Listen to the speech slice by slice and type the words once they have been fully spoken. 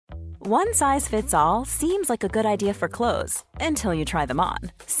One size fits all seems like a good idea for clothes until you try them on.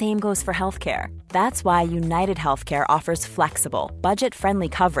 Same goes for healthcare. That's why United Healthcare offers flexible, budget-friendly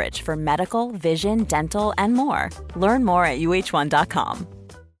coverage for medical, vision, dental, and more. Learn more at uh1.com.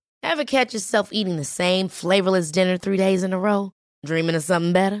 Ever catch yourself eating the same flavorless dinner 3 days in a row? Dreaming of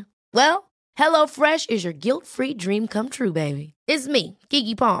something better? Well, HelloFresh is your guilt-free dream come true, baby. It's me,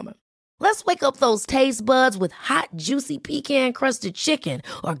 Keke Palmer. Let's wake up those taste buds with hot, juicy pecan-crusted chicken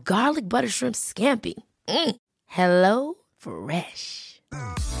or garlic butter shrimp scampi. Hello Fresh.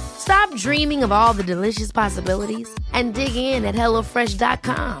 Stop dreaming of all the delicious possibilities and dig in at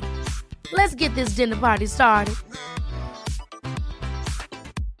HelloFresh.com. Let's get this dinner party started.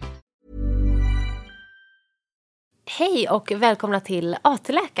 Hej och välkomna till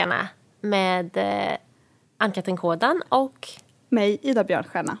AT-läkarna med Ann-Katrin Kådan och mig, Ida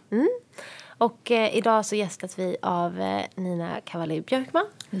Björnstjärna. Och idag så gästas vi av Nina Cavalli Björkman.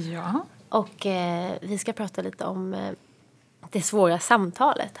 Ja. Och vi ska prata lite om det svåra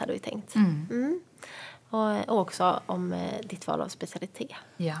samtalet, hade vi tänkt. Och också om ditt val av specialitet.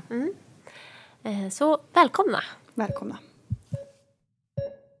 Ja. Så välkomna. Välkomna.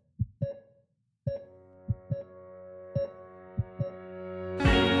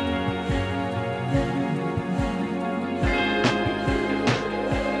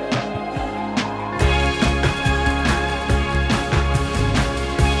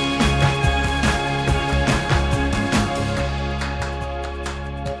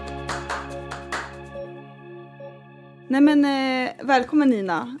 Nej men välkommen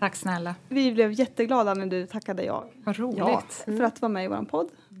Nina. Tack snälla. Vi blev jätteglada när du tackade ja. Vad roligt. Ja, för att vara med i vår podd.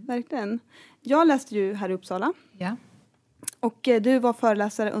 Verkligen. Jag läste ju här i Uppsala. Ja. Och du var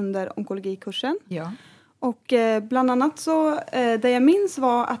föreläsare under onkologikursen. Ja. Och bland annat så, det jag minns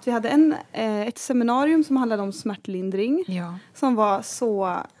var att vi hade ett seminarium som handlade om smärtlindring. Ja. Som var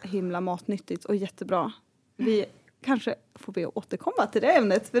så himla matnyttigt och jättebra. Vi kanske får be att återkomma till det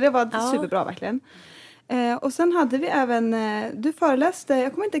ämnet. För det var superbra verkligen. Och sen hade vi även, du föreläste,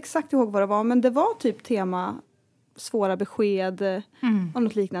 jag kommer inte exakt ihåg vad det var, men det var typ tema svåra besked och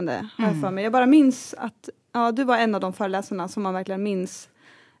något liknande har jag för mig. Jag bara minns att du var en av de föreläsarna som man verkligen minns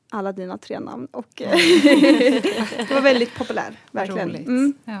alla dina 3 namn. Och det var väldigt populär,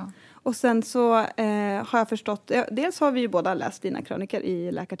 verkligen. Ja. Och sen så har jag förstått, dels har vi ju båda läst dina kröniker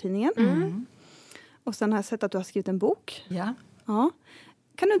i Läkartidningen. Och sen har jag sett att du har skrivit en bok. Ja. Ja.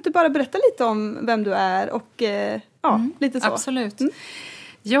 Kan du inte bara berätta lite om vem du är och lite så? Absolut.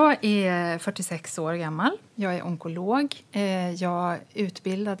 Jag är 46 år gammal. Jag är onkolog. Jag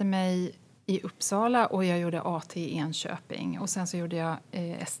utbildade mig i Uppsala och jag gjorde AT i Enköping. Och sen så gjorde jag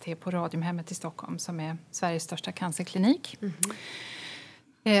ST på Radiumhemmet i Stockholm som är Sveriges största cancerklinik.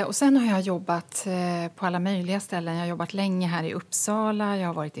 Och sen har jag jobbat på alla möjliga ställen. Jag har jobbat länge här i Uppsala, jag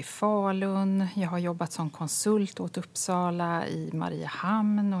har varit i Falun. Jag har jobbat som konsult åt Uppsala i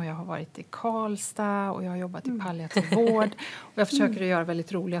Mariehamn och jag har varit i Karlstad och jag har jobbat i palliativ vård. Och jag försöker att göra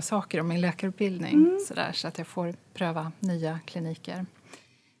väldigt roliga saker om min läkarutbildning så att jag får pröva nya kliniker.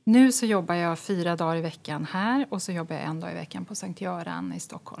 Nu så jobbar jag 4 dagar i veckan här och så jobbar jag 1 dag i veckan på Sankt Göran i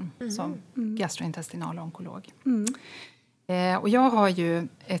Stockholm som gastrointestinal onkolog. Och jag har ju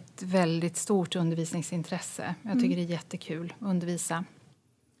ett väldigt stort undervisningsintresse. Jag tycker det är jättekul att undervisa.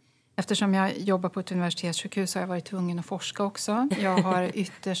 Eftersom jag jobbar på ett universitetssjukhus har jag varit tvungen att forska också. Jag har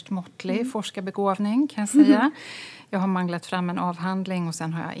ytterst måttlig forskarbegåvning kan jag säga. Jag har manglat fram en avhandling och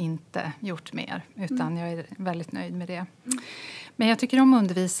sen har jag inte gjort mer. Utan jag är väldigt nöjd med det. Men jag tycker om att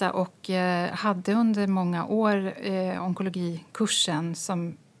undervisa och hade under många år onkologikursen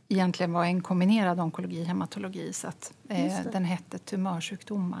som egentligen var en kombinerad onkologi-hematologi så att den hette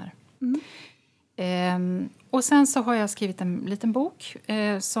tumörsjukdomar. Och sen så har jag skrivit en liten bok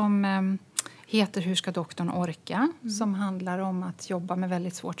som heter Hur ska doktorn orka? Som handlar om att jobba med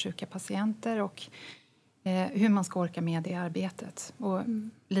väldigt svårt sjuka patienter och hur man ska orka med det arbetet. Och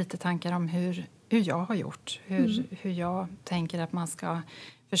lite tankar om hur jag har gjort. Hur jag tänker att man ska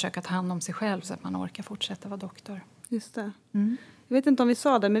försöka ta hand om sig själv så att man orkar fortsätta vara doktor. Just det. Jag vet inte om vi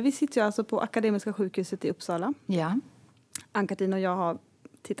sa det, men vi sitter ju alltså på Akademiska sjukhuset i Uppsala. Ja. Ann-Katrin och jag har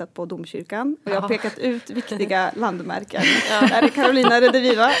tittat på domkyrkan och jag har pekat ut viktiga landmärken. Där är Carolina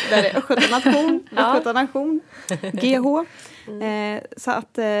Rediviva, där är Östgötanation, GH. Så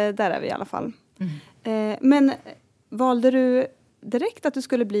att där är vi i alla fall. Men valde du direkt att du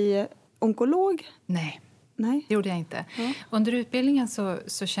skulle bli onkolog? Nej. Nej, det gjorde jag inte. Under utbildningen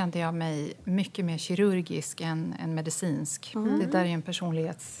så kände jag mig mycket mer kirurgisk än medicinsk. Det där är en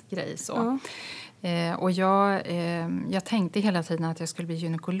personlighetsgrej. Så. Och jag tänkte hela tiden att jag skulle bli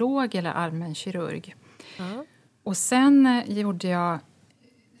gynekolog eller allmän kirurg. Och sen gjorde jag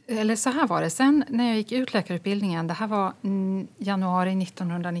eller så här var det. Sen när jag gick ut läkarutbildningen, det här var januari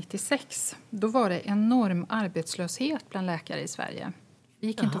 1996. Då var det enorm arbetslöshet bland läkare i Sverige. Det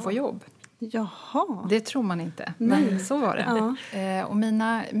gick inte att få jobb. Jaha. Det tror man inte, men så var det. Och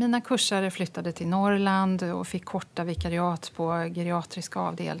mina kursare flyttade till Norrland och fick korta vikariat på geriatriska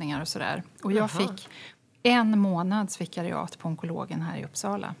avdelningar och sådär. Och jag fick 1 månads vikariat på onkologen här i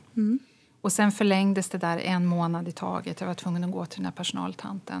Uppsala. Och sen förlängdes det där 1 månad i taget. Jag var tvungen att gå till den här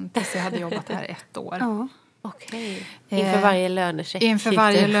personaltanten tills jag hade jobbat här 1 år. Ja. Okej. Inför varje lönecheck? Inför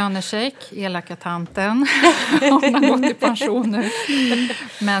varje lönecheck, elaka tanten. Hon har gått i pension nu.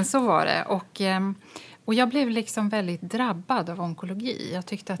 Men så var det. Och jag blev liksom väldigt drabbad av onkologi. Jag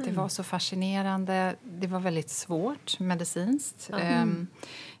tyckte att det var så fascinerande. Det var väldigt svårt medicinskt.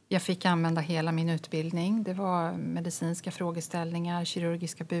 Jag fick använda hela min utbildning. Det var medicinska frågeställningar,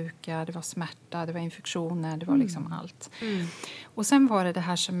 kirurgiska bukar, det var smärta, det var infektioner, det var liksom allt. Och sen var det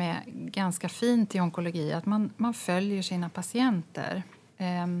här som är ganska fint i onkologi, att man följer sina patienter.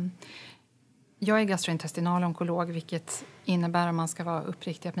 Jag är gastrointestinal onkolog, vilket innebär, om man ska vara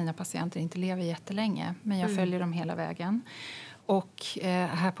uppriktig, att mina patienter inte lever jättelänge. Men jag följer dem hela vägen. Och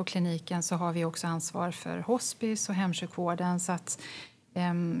här på kliniken så har vi också ansvar för hospice och hemsjukvården, så att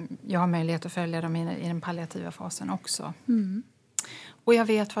jag har möjlighet att följa dem i den palliativa fasen också. Och jag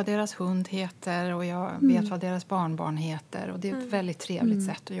vet vad deras hund heter och jag vet vad deras barnbarn heter. Och det är ett väldigt trevligt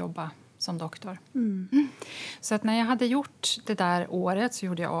sätt att jobba som doktor. Så att när jag hade gjort det där året så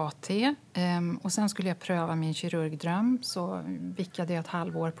gjorde jag AT. Och sen skulle jag pröva min kirurgdröm. Så vickade jag 1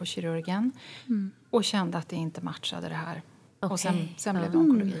 halvår på kirurgen. Och kände att det inte matchade det här. Och sen blev det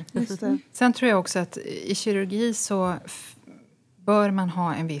onkologi. Sen tror jag också att i kirurgi så bör man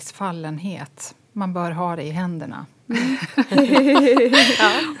ha en viss fallenhet. Man bör ha det i händerna.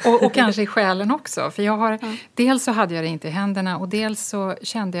 och kanske i själen också. För dels så hade jag det inte i händerna. Och dels så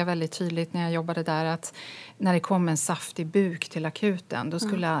kände jag väldigt tydligt när jag jobbade där att när det kom en saftig buk till akuten, då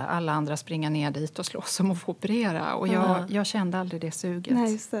skulle alla andra springa ner dit och slåss om att få operera. Och jag kände aldrig det suget.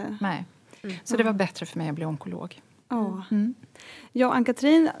 Nej, just det. Nej. Så det var bättre för mig att bli onkolog. Jag och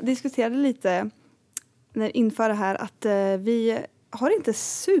Ann-Katrin diskuterade lite inför det här att vi har inte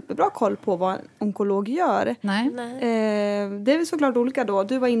superbra koll på vad en onkolog gör. Nej. Det är såklart olika då.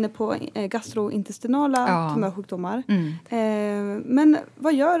 Du var inne på gastrointestinala tumörsjukdomar. Men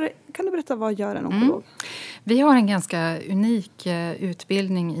kan du berätta vad gör en onkolog? Vi har en ganska unik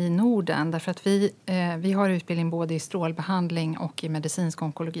utbildning i Norden. Därför att vi har utbildning både i strålbehandling och i medicinsk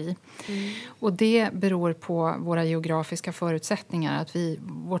onkologi. Och det beror på våra geografiska förutsättningar. Att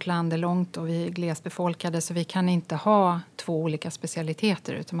vårt land är långt och vi är glesbefolkade, så vi kan inte ha 2 olika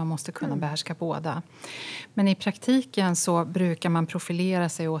specialiteter, utan man måste kunna behärska båda. Men i praktiken så brukar man profilera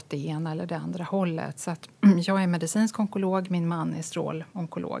sig åt det ena eller det andra hållet. Så att jag är medicinsk onkolog, min man är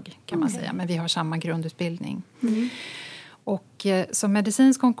strålonkolog kan man säga. Men vi har samma grundutbildning. Och som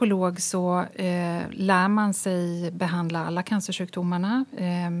medicinsk onkolog så lär man sig behandla alla cancersjukdomarna.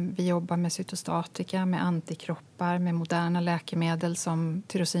 Vi jobbar med cytostatika, med antikroppar, med moderna läkemedel som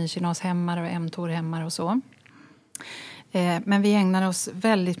tyrosinkinashämmare och mTOR-hämmare och så. Men vi ägnar oss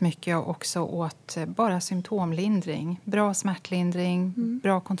väldigt mycket också åt bara symptomlindring. Bra smärtlindring,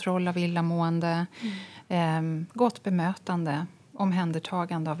 bra kontroll av illamående, gott bemötande,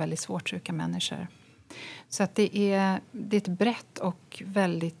 omhändertagande av väldigt svårt sjuka människor. Så att det är ett brett och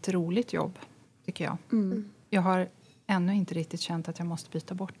väldigt roligt jobb, tycker jag. Jag har ännu inte riktigt känt att jag måste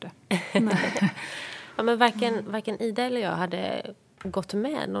byta bort det. Ja, men varken Ida eller jag hade gått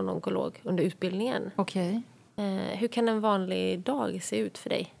med någon onkolog under utbildningen. Okej. Hur kan en vanlig dag se ut för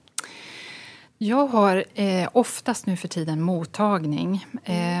dig? Jag har oftast nu för tiden mottagning.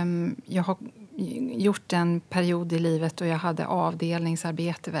 Jag har gjort en period i livet och jag hade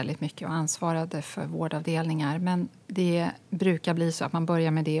avdelningsarbete väldigt mycket och ansvarade för vårdavdelningar. Men det brukar bli så att man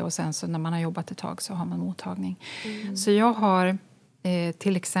börjar med det och sen så när man har jobbat ett tag så har man mottagning. Så jag har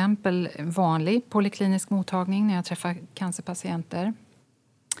till exempel vanlig polyklinisk mottagning när jag träffar cancerpatienter.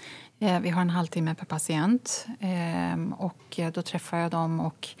 Vi har en halvtimme per patient och då träffar jag dem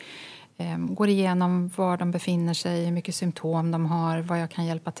och går igenom var de befinner sig, hur mycket symptom de har, vad jag kan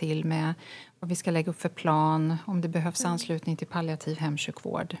hjälpa till med, vad vi ska lägga upp för plan, om det behövs anslutning till palliativ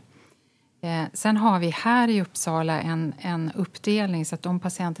hemsjukvård. Sen har vi här i Uppsala en uppdelning så att de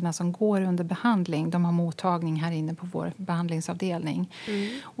patienterna som går under behandling, de har mottagning här inne på vår behandlingsavdelning.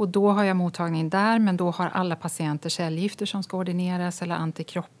 Och då har jag mottagning där, men då har alla patienter cellgifter som ska ordineras eller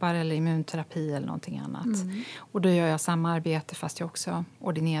antikroppar eller immunterapi eller någonting annat. Och då gör jag samma arbete fast jag också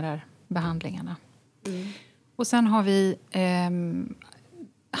ordinerar behandlingarna. Och sen har vi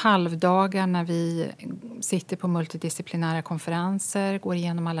halvdagar när vi sitter på multidisciplinära konferenser, går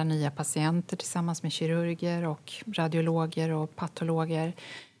igenom alla nya patienter tillsammans med kirurger och radiologer och patologer.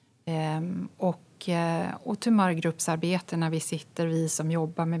 Och tumörgruppsarbete när vi som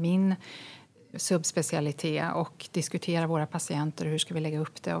jobbar med min subspecialitet och diskuterar våra patienter, hur ska vi lägga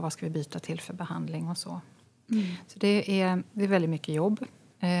upp det och vad ska vi byta till för behandling och så. Så det är väldigt mycket jobb.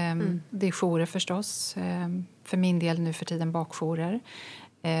 Det är jourer förstås, för min del nu för tiden bakjourer.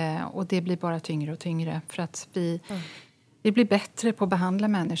 Och det blir bara tyngre och tyngre för att vi blir bättre på att behandla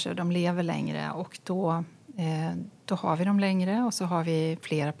människor. De lever längre och då har vi dem längre och så har vi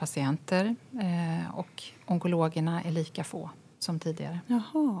flera patienter och onkologerna är lika få som tidigare.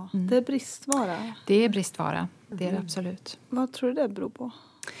 Jaha, det är bristvara. Det är bristvara, det är det absolut. Vad tror du det beror på?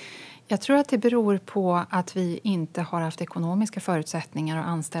 Jag tror att det beror på att vi inte har haft ekonomiska förutsättningar att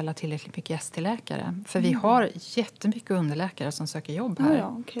anställa tillräckligt mycket gästläkare. För vi har jättemycket underläkare som söker jobb här. Ja,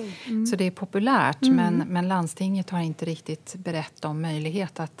 okay. Så det är populärt, men landstinget har inte riktigt berett om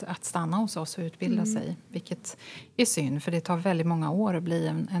möjlighet att stanna hos oss och utbilda sig. Vilket är synd, för det tar väldigt många år att bli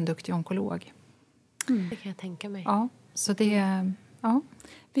en duktig onkolog. Det kan jag tänka mig. Ja, så det... Ja.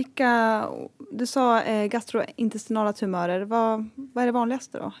 Du sa gastrointestinala tumörer. Vad är det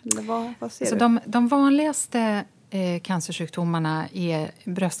vanligaste då? Eller vad ser så du? De vanligaste cancersjukdomarna är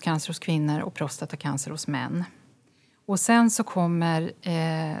bröstcancer hos kvinnor och prostatacancer hos män. Och sen så kommer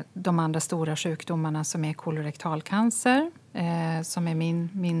de andra stora sjukdomarna som är kolorektalcancer, som är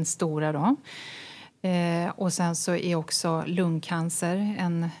min stora då. Och sen så är också lungcancer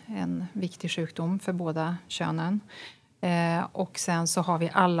en viktig sjukdom för båda könen. Och sen så har vi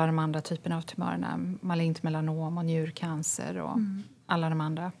alla de andra typerna av tumörerna. Malignt melanom och njurcancer och alla de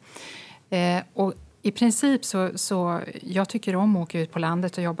andra. Och i princip så jag tycker om att åka ut på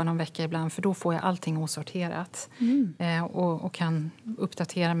landet och jobba någon vecka ibland. För då får jag allting osorterat. Och kan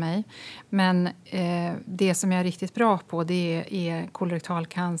uppdatera mig. Men det som jag är riktigt bra på, det är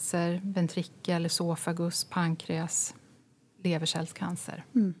kolorektalcancer, ventrikel, esofagus, pankreas, levercellscancer.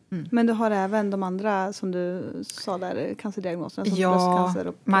 Men du har även de andra som du sa där, cancerdiagnoserna som bröstcancer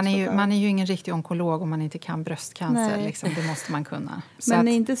och man är ju ingen riktig onkolog om man inte kan bröstcancer. Liksom, det måste man kunna. Men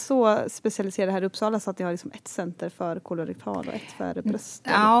ni är inte så specialiserade här i Uppsala så att ni har liksom ett center för kolorektal och ett för bröst?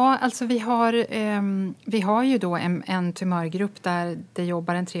 Ja, alltså vi har ju då en tumörgrupp där det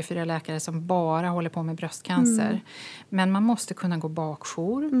jobbar 3-4 läkare som bara håller på med bröstcancer. Men man måste kunna gå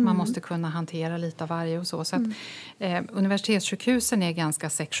bakjour, man måste kunna hantera lite av varje och så. Så att universitetssjukhusen är ganska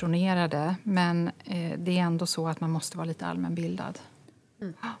sektionerade, men det är ändå så att man måste vara lite allmänbildad.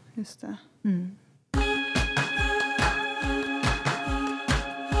 Just det.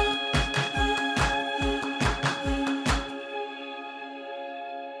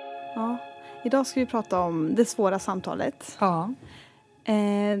 Ja, idag ska vi prata om det svåra samtalet. Ja.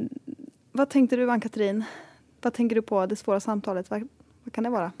 Vad tänkte du, Ann-Katrin? Vad tänker du på det svåra samtalet? Vad kan det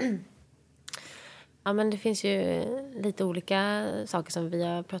vara? Ja, men det finns ju lite olika saker som vi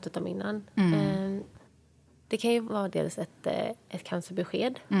har pratat om innan. Det kan ju vara dels ett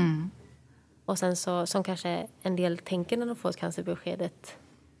cancerbesked. Och sen så, som kanske en del tänker när de får ett cancerbesked, ett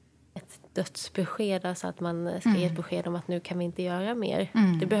dödsbesked. Alltså att man ska ge ett besked om att nu kan vi inte göra mer.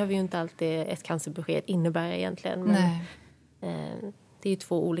 Det behöver ju inte alltid ett cancerbesked innebära egentligen. Men det är ju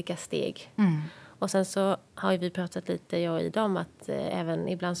 2 olika steg. Och sen så har vi pratat lite, jag och Ida, om att även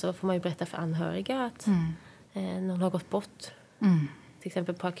ibland så får man ju berätta för anhöriga att någon har gått bort. Till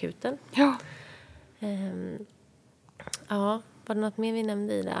exempel på akuten. Ja. Ja, var det något mer vi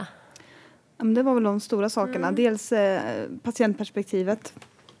nämnde, Ida? Det var väl de stora sakerna. Dels patientperspektivet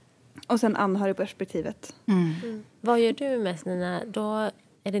och sen anhörigperspektivet. Vad gör du mest, Nina? Då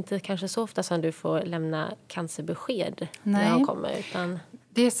är det inte kanske så ofta som du får lämna cancerbesked när de kommer, utan...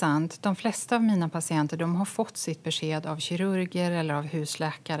 Det är sant. De flesta av mina patienter, de har fått sitt besked av kirurger eller av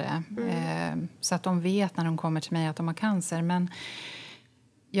husläkare. Så att de vet när de kommer till mig att de har cancer. Men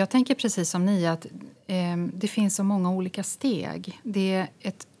jag tänker precis som ni att det finns så många olika steg. Det är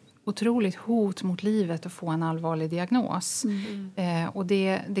ett otroligt hot mot livet att få en allvarlig diagnos. Och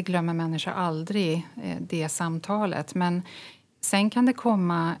det glömmer människor aldrig, det samtalet. Men sen kan det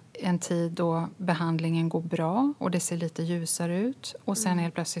komma en tid då behandlingen går bra och det ser lite ljusare ut. Och sen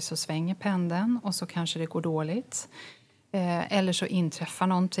helt plötsligt så svänger pendeln och så kanske det går dåligt. Eller så inträffar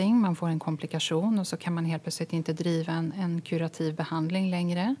någonting, man får en komplikation och så kan man helt plötsligt inte driva en kurativ behandling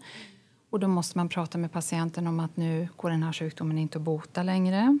längre. Och då måste man prata med patienten om att nu går den här sjukdomen inte att bota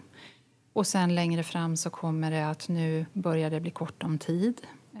längre. Och sen längre fram så kommer det att nu börjar det bli kort om tid.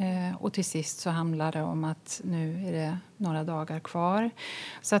 Och till sist så handlar det om att nu är det några dagar kvar.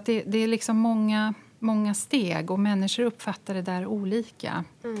 Så att det är liksom många steg och människor uppfattar det där olika.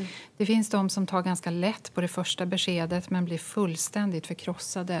 Det finns de som tar ganska lätt på det första beskedet men blir fullständigt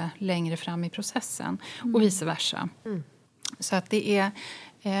förkrossade längre fram i processen och vice versa. Så att det är,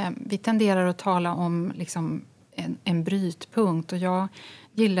 vi tenderar att tala om liksom en brytpunkt och jag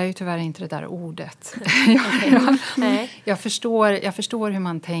gillar ju tyvärr inte det där ordet. Jag förstår hur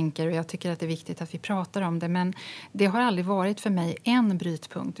man tänker och jag tycker att det är viktigt att vi pratar om det. Men det har aldrig varit för mig en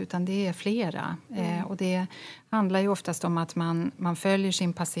brytpunkt utan det är flera. Och det handlar ju oftast om att man följer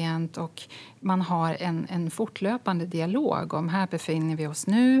sin patient och man har en fortlöpande dialog om här befinner vi oss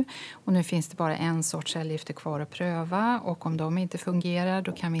nu och nu finns det bara en sorts cellgifter kvar att pröva och om de inte fungerar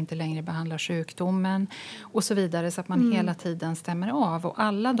då kan vi inte längre behandla sjukdomen och så vidare så att man hela tiden stämmer av och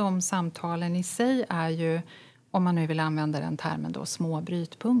alla de samtalen i sig är ju, om man nu vill använda den termen då, små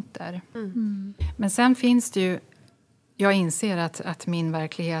brytpunkter. Men sen finns det ju, jag inser att min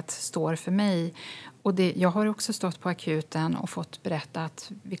verklighet står för mig och jag har också stått på akuten och fått berätta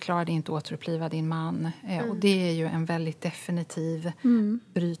att vi klarade inte återuppliva din man. Och det är ju en väldigt definitiv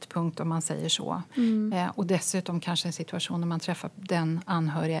brytpunkt om man säger så. Och dessutom kanske en situation när man träffar den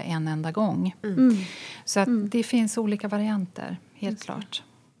anhöriga en enda gång. Så att det finns olika varianter, helt klart.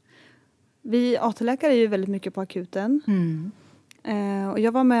 Vi AT-läkare är ju väldigt mycket på akuten. Och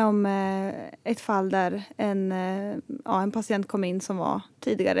jag var med om ett fall där en patient kom in som var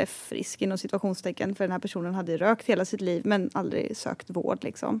tidigare frisk inom situationstecken. För den här personen hade rökt hela sitt liv men aldrig sökt vård.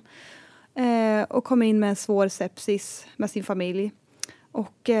 Liksom. Och kom in med en svår sepsis med sin familj.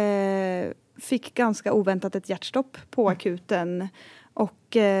 Och fick ganska oväntat ett hjärtstopp på akuten.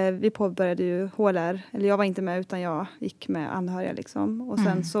 Och vi påbörjade ju HLR. Eller jag var inte med utan jag gick med anhöriga. Liksom. Och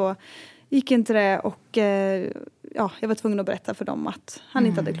sen så gick inte det och jag var tvungen att berätta för dem att han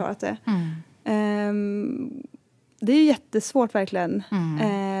inte hade klarat det. Det är ju jättesvårt verkligen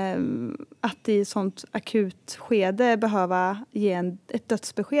att i sånt akut skede behöva ge ett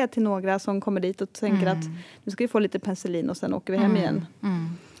dödsbesked till några som kommer dit och tänker att nu ska vi få lite penicillin och sen åker vi hem igen.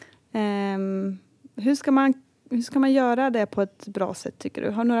 Hur ska man göra det på ett bra sätt tycker du?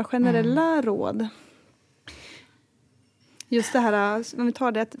 Har du några generella råd? Just det här, om vi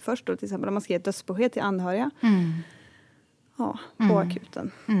tar det först då till exempel, om man ska ge ett dödsbesked till anhöriga på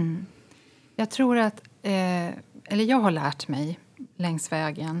akuten. Jag tror att, eller jag har lärt mig längs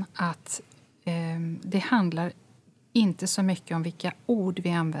vägen att det handlar inte så mycket om vilka ord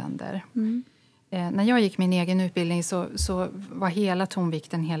vi använder. När jag gick min egen utbildning så var hela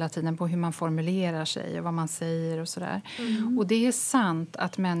tonvikten hela tiden på hur man formulerar sig och vad man säger och sådär. Och det är sant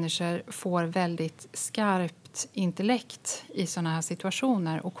att människor får väldigt skarpt intellekt i såna här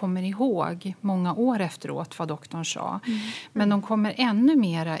situationer och kommer ihåg många år efteråt vad doktorn sa. Men de kommer ännu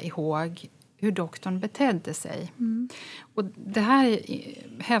mera ihåg hur doktorn betedde sig. Och det här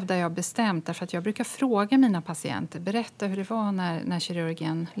hävdar jag bestämt därför att jag brukar fråga mina patienter, berätta hur det var när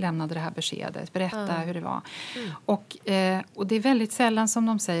kirurgen lämnade det här beskedet, berätta hur det var. Och det är väldigt sällan som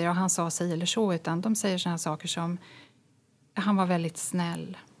de säger att han sa sig eller så, utan de säger såna här saker som han var väldigt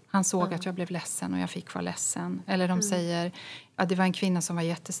snäll. Han såg att jag blev ledsen och jag fick vara ledsen. Eller de säger att det var en kvinna som var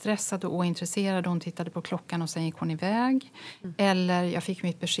jättestressad och ointresserad. Och hon tittade på klockan och sen gick hon iväg. Eller jag fick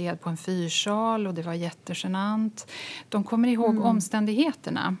mitt besked på en fyrsal och det var jättegenant. De kommer ihåg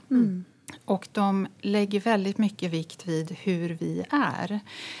omständigheterna. Och de lägger väldigt mycket vikt vid hur vi är.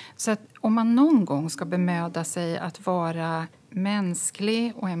 Så att om man någon gång ska bemöda sig att vara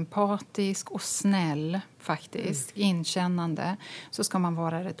mänsklig och empatisk och snäll faktiskt, inkännande, så ska man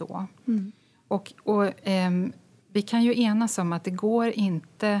vara det då. Och vi kan ju enas om att det går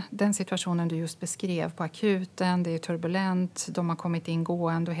inte, den situationen du just beskrev på akuten, det är turbulent, de har kommit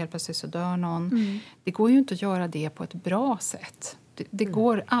ingående och helt plötsligt så dör någon. Det går ju inte att göra det på ett bra sätt. Det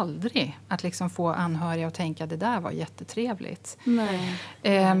går aldrig att liksom få anhöriga att tänka att det där var jättetrevligt.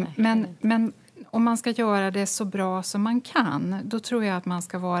 Men om man ska göra det så bra som man kan, då tror jag att man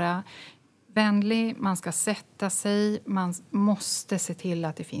ska vara vänlig, man ska sätta sig, man måste se till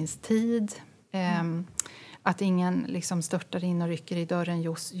att det finns tid. Att ingen liksom störtar in och rycker i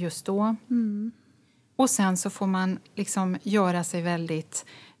dörren just då. Och sen så får man liksom göra sig väldigt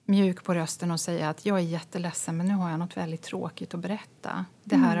mjuk på rösten och säga att jag är jätteledsen men nu har jag något väldigt tråkigt att berätta.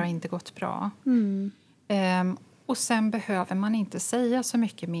 Det här har inte gått bra. Och sen behöver man inte säga så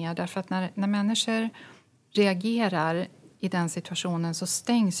mycket mer därför att när människor reagerar i den situationen så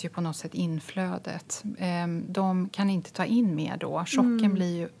stängs ju på något sätt inflödet. De kan inte ta in mer då. Chocken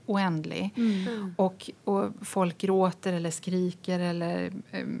blir ju oändlig. Och folk gråter eller skriker eller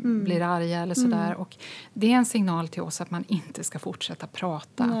blir arga eller sådär. Och det är en signal till oss att man inte ska fortsätta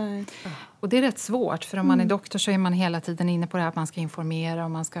prata. Nej. Och det är rätt svårt för om man är doktor så är man hela tiden inne på det här att man ska informera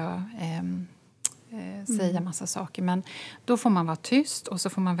och man ska säga massa saker. Men då får man vara tyst och så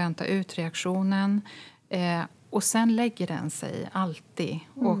får man vänta ut reaktionen. Och sen lägger den sig alltid.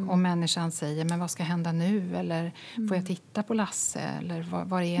 Och människan säger, men vad ska hända nu? Eller får jag titta på Lasse? Eller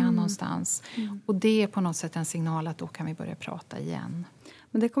var är han någonstans? Och det är på något sätt en signal att då kan vi börja prata igen.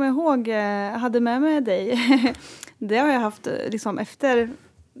 Men det kommer jag ihåg, jag hade med mig dig. Det har jag haft liksom efter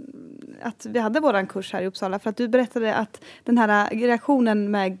att vi hade våran kurs här i Uppsala. För att du berättade att den här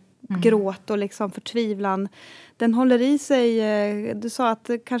reaktionen med gråt och liksom förtvivlan, den håller i sig, du sa att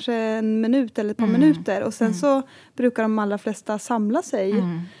kanske en minut eller ett par minuter. Och sen så brukar de allra flesta samla sig.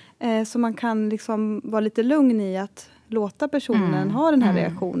 Så man kan liksom vara lite lugn i att låta personen ha den här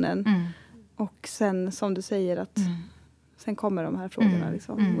reaktionen. Och sen som du säger att sen kommer de här frågorna.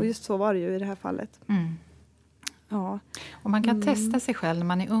 Liksom. Och just så var det ju i det här fallet. Ja. Och man kan testa sig själv när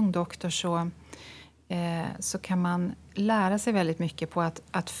man är ung doktor, så kan man lära sig väldigt mycket på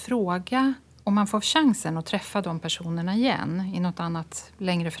att fråga, om man får chansen att träffa de personerna igen i något annat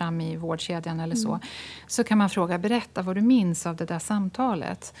längre fram i vårdkedjan eller så kan man fråga, berätta vad du minns av det där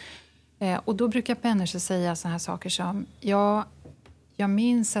samtalet. Och då brukar människor säga såna här saker som, jag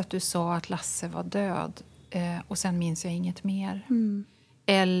minns att du sa att Lasse var död och sen minns jag inget mer.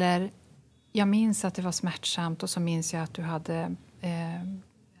 Eller, jag minns att det var smärtsamt och så minns jag att du hade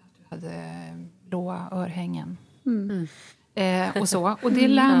blåa örhängen. Och så. Och det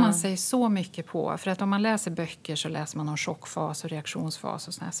lär man sig så mycket på. För att om man läser böcker så läser man om chockfas och reaktionsfas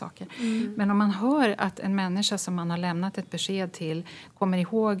och såna här saker. Men om man hör att en människa som man har lämnat ett besked till kommer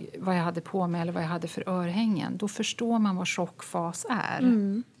ihåg vad jag hade på mig eller vad jag hade för örhängen, då förstår man vad chockfas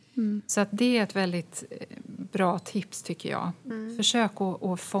är. Så att det är ett väldigt bra tips tycker jag. Försök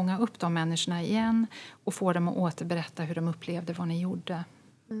att fånga upp de människorna igen och få dem att återberätta hur de upplevde vad ni gjorde.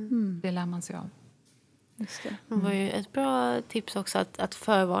 Det lär man sig av. Just det. Det var ju ett bra tips också att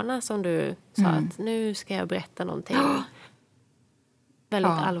förvarna, som du sa, att nu ska jag berätta någonting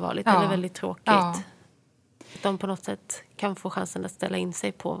väldigt allvarligt eller väldigt tråkigt. Att de på något sätt kan få chansen att ställa in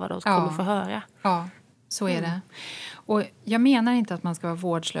sig på vad de kommer få höra. Ja, så är det. Och jag menar inte att man ska vara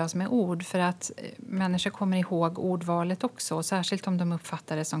vårdslös med ord, för att människor kommer ihåg ordvalet också, särskilt om de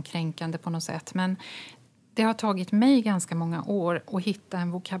uppfattar det som kränkande på något sätt. Men det har tagit mig ganska många år att hitta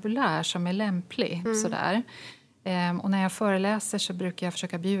en vokabulär som är lämplig. Sådär. Och när jag föreläser så brukar jag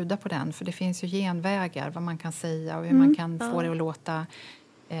försöka bjuda på den. För det finns ju genvägar vad man kan säga och hur man kan få det att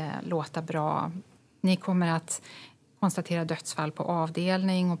låta bra. Ni kommer att konstatera dödsfall på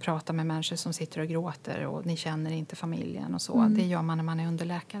avdelning och prata med människor som sitter och gråter. Och ni känner inte familjen och så. Det gör man när man är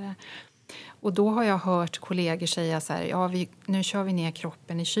underläkare. Och då har jag hört kollegor säga så här, nu kör vi ner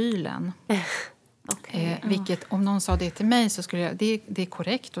kroppen i kylen. Vilket, om någon sa det till mig så skulle jag, det är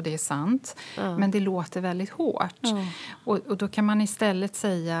korrekt och det är sant, men det låter väldigt hårt. Och då kan man istället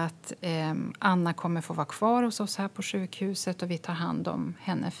säga att Anna kommer få vara kvar hos oss här på sjukhuset och vi tar hand om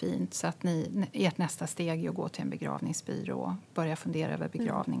henne fint, så att ert nästa steg är att gå till en begravningsbyrå och börja fundera över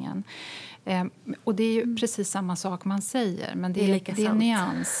begravningen. Och det är ju precis samma sak man säger, men det är en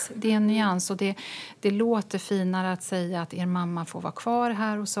nyans. Det är en nyans, och det låter finare att säga att er mamma får vara kvar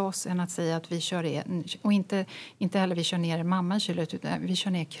här hos oss än att säga att vi kör och inte heller vi kör ner mamma i kylen, utan vi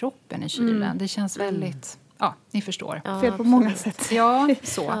kör ner kroppen i kylen. Det känns väldigt, ni förstår. Fel på många sätt. Ja,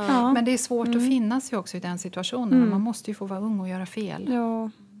 så. Men det är svårt att finna sig också i den situationen. Man måste ju få vara ung och göra fel. Ja.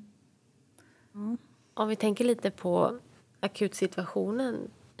 Om vi tänker lite på akutsituationen.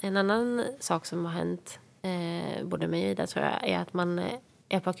 En annan sak som har hänt både mig och Ida, tror jag, är att man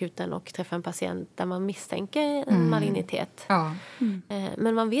är på akuten och träffar en patient där man misstänker en malignitet.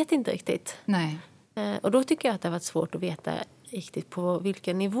 Men man vet inte riktigt. Nej. Och då tycker jag att det har varit svårt att veta riktigt på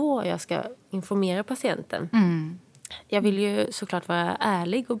vilken nivå jag ska informera patienten. Jag vill ju såklart vara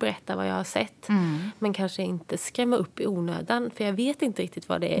ärlig och berätta vad jag har sett. Men kanske inte skrämma upp i onödan. För jag vet inte riktigt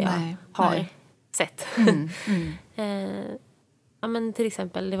vad det är jag har sett. Men till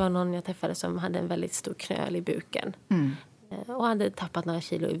exempel, det var någon jag träffade som hade en väldigt stor knöl i buken. Och hade tappat några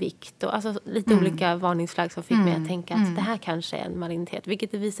kilo i vikt. Och alltså lite olika varningsflagg som fick mig att tänka att det här kanske är en malignitet.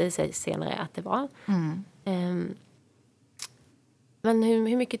 Vilket det visade sig senare att det var. Men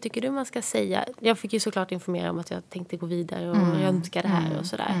hur mycket tycker du man ska säga? Jag fick ju såklart informera om att jag tänkte gå vidare och röntga det här och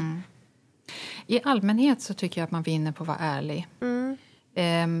sådär. I allmänhet så tycker jag att man vinner på att vara ärlig.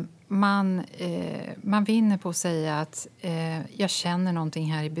 Man vinner på att säga att jag känner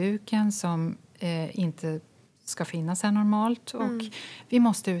någonting här i buken som inte ska finnas här normalt. Och vi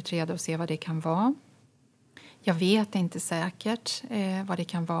måste utreda och se vad det kan vara. Jag vet inte säkert vad det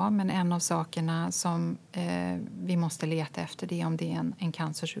kan vara, men en av sakerna som vi måste leta efter, det är om det är en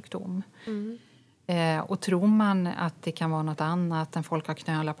cancersjukdom. Och tror man att det kan vara något annat än folk har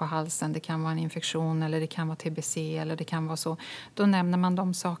knölar på halsen, det kan vara en infektion eller det kan vara TBC eller det kan vara så, då nämner man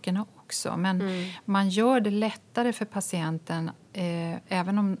de sakerna också. Men man gör det lättare för patienten,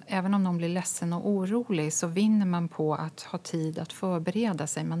 även om de blir ledsen och orolig, så vinner man på att ha tid att förbereda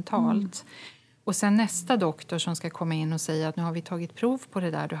sig mentalt. Och sen nästa doktor som ska komma in och säga att nu har vi tagit prov på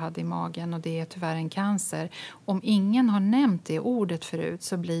det där du hade i magen och det är tyvärr en cancer. Om ingen har nämnt det ordet förut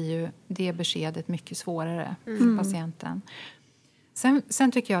så blir ju det beskedet mycket svårare för patienten.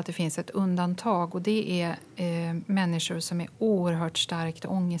 Sen tycker jag att det finns ett undantag och det är människor som är oerhört starkt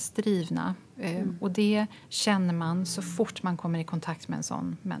ångestdrivna. Och det känner man så fort man kommer i kontakt med en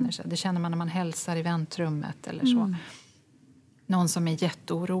sån människa. Det känner man när man hälsar i väntrummet eller så. Någon som är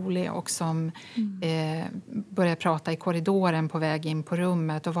jätteorolig och som börjar prata i korridoren på väg in på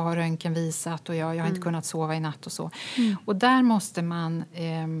rummet. Och vad har röntgen visat? Och jag har inte kunnat sova i natt och så. Och där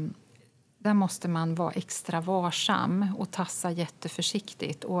måste man vara extra varsam och tassa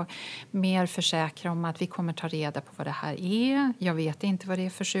jätteförsiktigt. Och mer försäkra om att vi kommer ta reda på vad det här är. Jag vet inte vad det är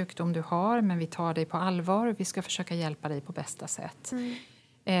för sjukdom du har, men vi tar dig på allvar och vi ska försöka hjälpa dig på bästa sätt.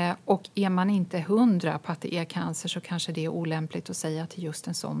 Och är man inte 100 på att det är cancer så kanske det är olämpligt att säga till just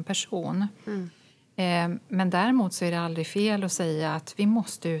en sån person. Men däremot så är det aldrig fel att säga att vi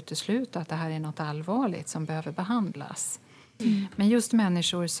måste utesluta att det här är något allvarligt som behöver behandlas. Men just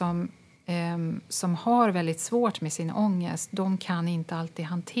människor som har väldigt svårt med sin ångest, de kan inte alltid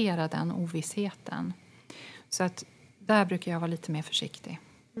hantera den ovissheten. Så att där brukar jag vara lite mer försiktig.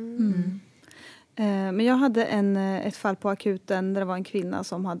 Men jag hade ett fall på akuten där det var en kvinna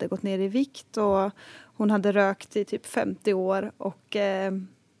som hade gått ner i vikt och hon hade rökt i typ 50 år och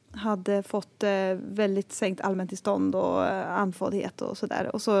hade fått väldigt sänkt allmäntillstånd och andfåddhet och sådär.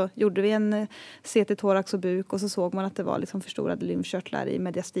 Och så gjorde vi en CT thorax och buk och så såg man att det var liksom förstorade lymfkörtlar i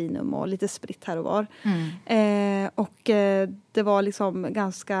mediastinum och lite spritt här och var. Och det var liksom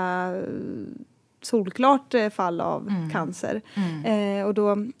ganska solklart fall av cancer. Och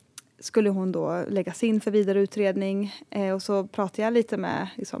då skulle hon då läggas in för vidare utredning. Och så pratade jag lite med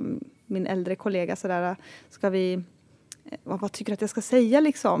liksom, min äldre kollega. Sådär, ska vi... Vad tycker du att jag ska säga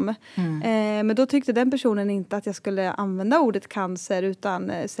liksom? Men då tyckte den personen inte att jag skulle använda ordet cancer.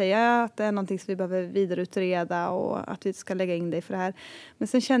 Utan säga att det är någonting som vi behöver vidareutreda. Och att vi ska lägga in dig för det här. Men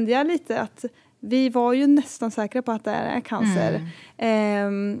sen kände jag lite att vi var ju nästan säkra på att det är cancer.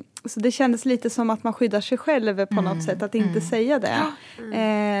 Så det kändes lite som att man skyddar sig själv på något sätt. Att inte säga det.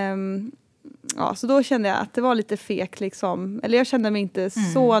 Ja, så då kände jag att det var lite fek liksom. Eller jag kände mig inte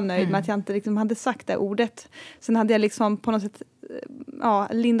så nöjd med att jag inte liksom hade sagt det ordet. Sen hade jag liksom på något sätt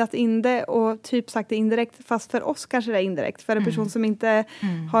lindat in det och typ sagt det indirekt. Fast för oss kanske det är indirekt. För en person som inte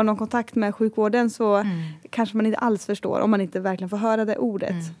har någon kontakt med sjukvården så kanske man inte alls förstår om man inte verkligen får höra det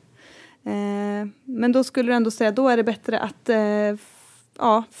ordet. Men då skulle du ändå säga, då är det bättre att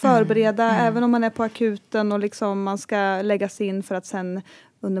förbereda även om man är på akuten och liksom man ska läggas in för att sen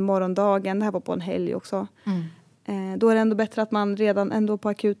under morgondagen, det här var på en helg också. Då är det ändå bättre att man redan ändå på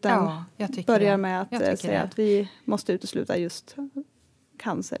akuten börjar med att säga att vi måste utesluta just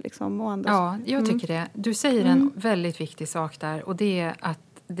cancer liksom och andra. Ja, jag tycker det. Du säger en väldigt viktig sak där och det är att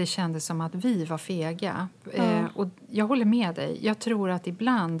det kändes som att vi var fega. Och jag håller med dig. Jag tror att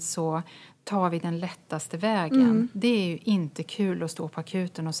ibland så tar vi den lättaste vägen. Det är ju inte kul att stå på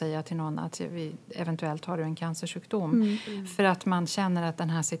akuten och säga till någon att vi eventuellt har du en cancersjukdom. För att man känner att den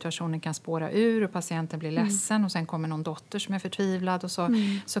här situationen kan spåra ur och patienten blir ledsen och sen kommer någon dotter som är förtvivlad och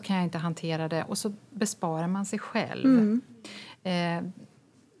så kan jag inte hantera det. Och så besparar man sig själv.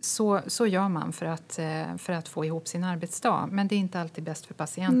 Så gör man för att få ihop sin arbetsdag. Men det är inte alltid bäst för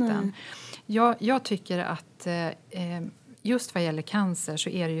patienten. Jag tycker att just vad gäller cancer så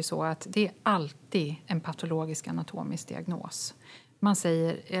är det ju så att det är alltid en patologisk anatomisk diagnos.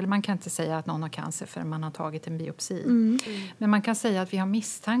 Man kan inte säga att någon har cancer förrän man har tagit en biopsi. Men man kan säga att vi har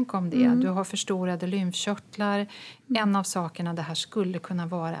misstanke om det. Du har förstorade lymfkörtlar. En av sakerna det här skulle kunna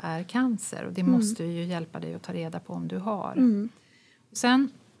vara är cancer. Och det måste ju hjälpa dig att ta reda på om du har.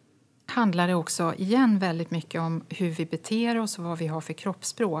 Sen handlar det också igen väldigt mycket om hur vi beter oss och vad vi har för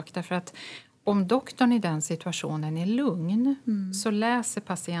kroppsspråk. Därför att om doktorn i den situationen är lugn så läser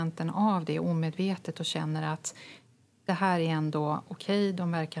patienten av det omedvetet och känner att det här är ändå okej,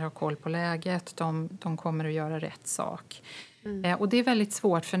 de verkar ha koll på läget, de kommer att göra rätt sak. Och det är väldigt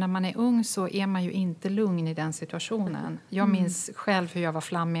svårt för när man är ung så är man ju inte lugn i den situationen. Jag minns själv hur jag var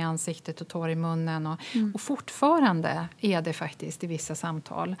flammig i ansiktet och torr i munnen och fortfarande är det faktiskt i vissa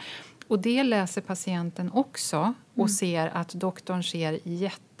samtal. Och det läser patienten också och ser att doktorn ser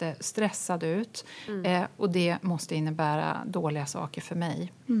jättestressad ut. Och det måste innebära dåliga saker för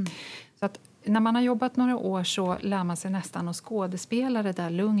mig. Så att när man har jobbat några år så lär man sig nästan att skådespela det där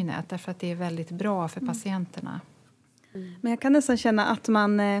lugnet därför att det är väldigt bra för patienterna. Men jag kan nästan känna att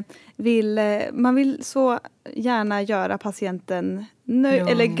man vill så gärna göra patienten nöjd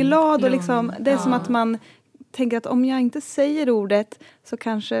eller glad. Och liksom, det är som att man tänker att om jag inte säger ordet så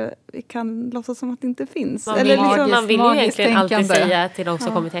kanske vi kan låtsas som att det inte finns. Man vill ju egentligen alltid säga till de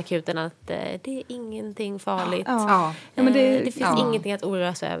som kommer till akuten att det är ingenting farligt. Men det finns ingenting att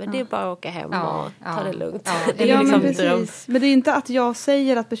oroa sig över. Det är bara att åka hem och ta det lugnt. Det är liksom precis. Men det är inte att jag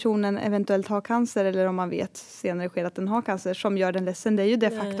säger att personen eventuellt har cancer eller om man vet senare sker att den har cancer som gör den ledsen. Det är ju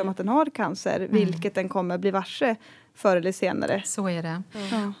det faktum att den har cancer, vilket den kommer bli varse förr eller senare. Så är det.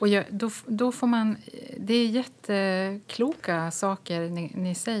 Och då får man... Det är jättekloka saker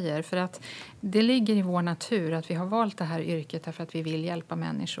ni säger. För att det ligger i vår natur att vi har valt det här yrket därför att vi vill hjälpa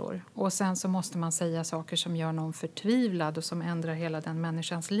människor. Och sen så måste man säga saker som gör någon förtvivlad och som ändrar hela den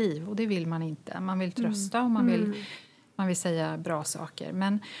människans liv. Och det vill man inte. Man vill trösta och man vill säga bra saker.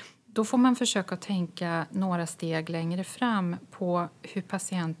 Men då får man försöka tänka några steg längre fram på hur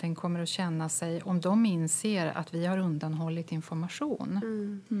patienten kommer att känna sig om de inser att vi har undanhållit information.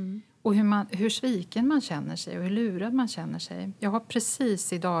 Och hur sviken man känner sig och hur lurad man känner sig. Jag har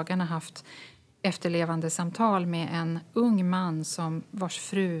precis i dagarna haft efterlevande samtal med en ung man vars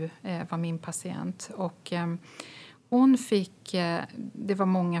fru var min patient. Och hon fick, det var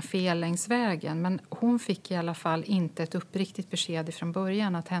många fel längs vägen, men hon fick i alla fall inte ett uppriktigt besked från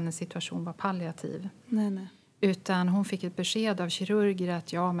början att hennes situation var palliativ. Nej. Utan hon fick ett besked av kirurger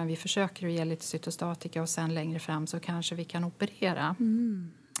att men vi försöker att ge lite cytostatika och sen längre fram så kanske vi kan operera.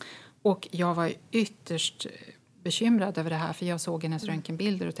 Och jag var ytterst bekymrad över det här för jag såg hennes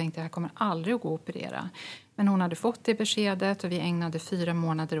röntgenbilder och tänkte att jag kommer aldrig att gå och operera. Men hon hade fått det beskedet och vi ägnade 4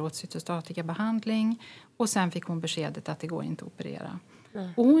 månader åt cytostatikabehandling och sen fick hon beskedet att det går inte att operera.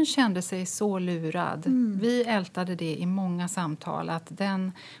 Och hon kände sig så lurad. Vi ältade det i många samtal att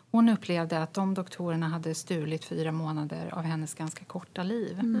hon upplevde att de doktorerna hade stulit 4 månader av hennes ganska korta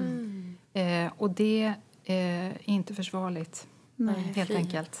liv. Och det är inte försvarligt. Helt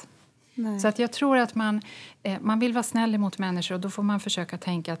enkelt. Nej. Så att jag tror att man vill vara snäll mot människor och då får man försöka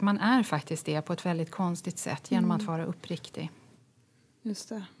tänka att man är faktiskt det på ett väldigt konstigt sätt genom att vara uppriktig. Just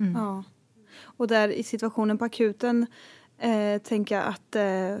det, ja. Och där i situationen på akuten tänker jag att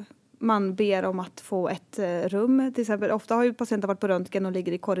man ber om att få ett rum. Till exempel, ofta har ju patienter varit på röntgen och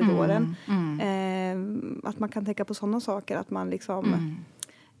ligger i korridoren. Att man kan tänka på sådana saker. Att man liksom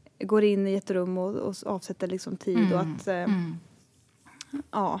går in i ett rum och avsätter liksom tid. Och att,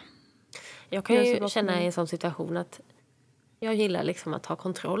 Jag kan ju känna i en sån situation att jag gillar liksom att ha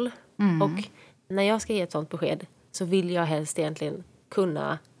kontroll. Och när jag ska ge ett sånt besked så vill jag helst egentligen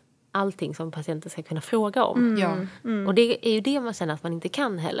kunna allting som patienten ska kunna fråga om. Och det är ju det man känner att man inte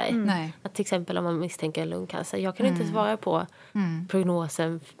kan heller. Att till exempel om man misstänker lungcancer. Jag kan inte svara på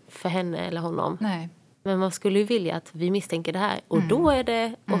prognosen för henne eller honom. Men man skulle ju vilja att vi misstänker det här. Och då är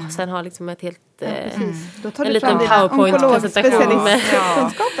det... Och sen har liksom ett helt... Då tar en du liten fram PowerPoint-presentation.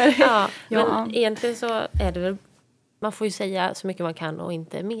 Kunskaper. Men egentligen så är det väl... Man får ju säga så mycket man kan och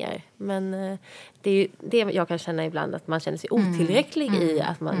inte mer. Men det är ju det jag kan känna ibland. Att man känner sig otillräcklig i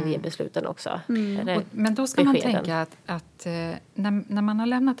att man ger besluten också. Men då ska man tänka att när man har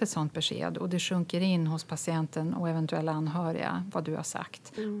lämnat ett sånt besked. Och det sjunker in hos patienten och eventuella anhöriga. Vad du har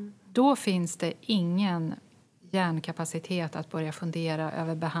sagt. Då finns det ingen hjärnkapacitet att börja fundera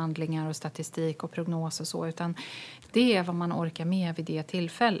över behandlingar och statistik och prognos och så. Utan det är vad man orkar med vid det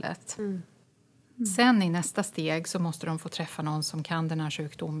tillfället. Sen i nästa steg så måste de få träffa någon som kan den här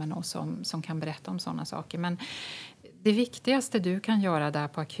sjukdomen och som kan berätta om sådana saker. Men det viktigaste du kan göra där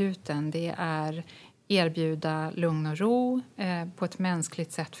på akuten det är erbjuda lugn och ro. På ett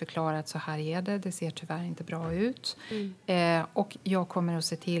mänskligt sätt förklara att så här är det. Det ser tyvärr inte bra ut. Och jag kommer att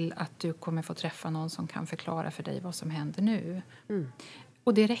se till att du kommer få träffa någon som kan förklara för dig vad som händer nu.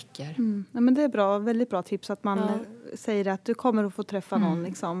 Och det räcker. Ja, men det är bra, väldigt bra tips att man säger att du kommer att få träffa någon.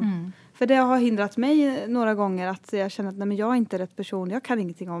 Liksom. För det har hindrat mig några gånger att jag känner att nej, men jag är inte rätt person. Jag kan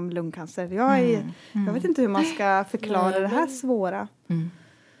ingenting om lungcancer. Jag vet inte hur man ska förklara det här svåra.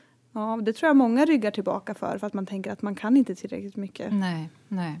 Ja, det tror jag många ryggar tillbaka för att man tänker att man kan inte tillräckligt mycket.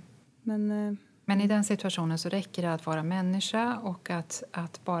 Nej. Men i den situationen så räcker det att vara människa och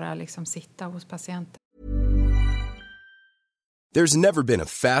att bara liksom sitta hos patienten. There's never been a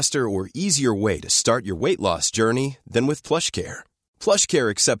faster or easier way to start your weight loss journey than with PlushCare. PlushCare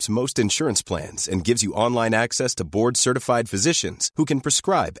accepts most insurance plans and gives you online access to board-certified physicians who can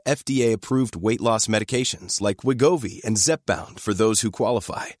prescribe FDA-approved weight loss medications like Wegovy and Zepbound for those who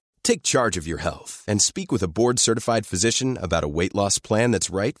qualify. Take charge of your health and speak with a board-certified physician about a weight loss plan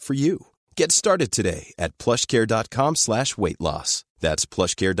that's right for you. Get started today at plushcare.com/weight-loss. That's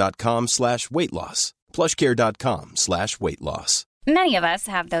plushcare.com/weight-loss. plushcare.com/weight-loss. Many of us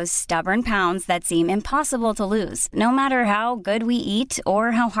have those stubborn pounds that seem impossible to lose, no matter how good we eat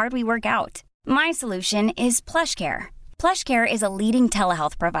or how hard we work out. My solution is PlushCare. PlushCare is a leading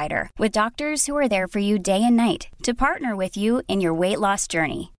telehealth provider with doctors who are there for you day and night to partner with you in your weight loss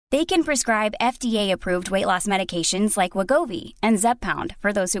journey. They can prescribe FDA-approved weight loss medications like Wegovy and Zepbound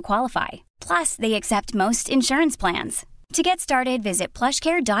for those who qualify. Plus, they accept most insurance plans. To get started, visit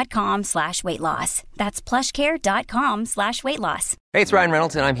plushcare.com/weight-loss. That's plushcare.com/weight-loss. Hey, it's Ryan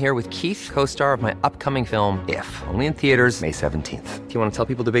Reynolds, and I'm here with Keith, co-star of my upcoming film, If, only in theaters May 17th. Do you want to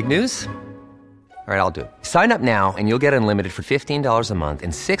tell people the big news? All right, I'll do it. Sign up now and you'll get unlimited for $15 a month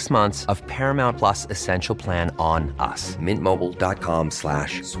and 6 months of Paramount Plus Essential Plan on us.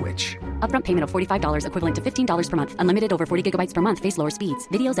 MintMobile.com/switch. Upfront payment of $45 equivalent to $15 per month. Unlimited over 40 gigabytes per month. Face lower speeds.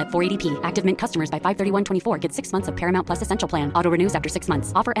 Videos at 480p. Active Mint customers by 531.24 get 6 months of Paramount Plus Essential Plan. Auto renews after 6 months.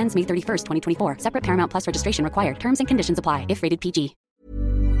 Offer ends May 31st, 2024. Separate Paramount Plus registration required. Terms and conditions apply if rated PG.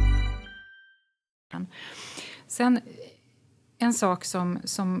 Sen en sak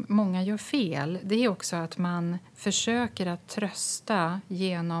som många gör fel, det är också att man försöker att trösta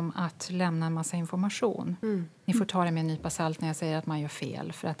genom att lämna en massa information. Ni får ta det med en nypa salt när jag säger att man gör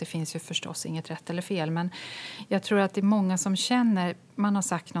fel, för att det finns ju förstås inget rätt eller fel. Men jag tror att det är många som känner, man har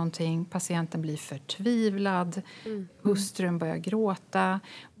sagt någonting, patienten blir förtvivlad, hustrun börjar gråta.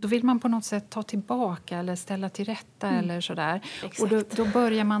 Då vill man på något sätt ta tillbaka eller ställa till rätta eller sådär. Exakt. Och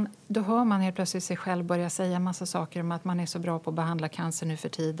då hör man helt plötsligt sig själv börja säga en massa saker om att man är så bra på att behandla cancer nu för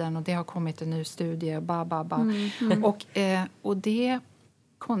tiden. Och det har kommit en ny studie, Och det,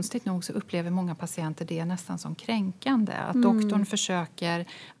 konstigt nog, så upplever många patienter det nästan som kränkande. Att doktorn försöker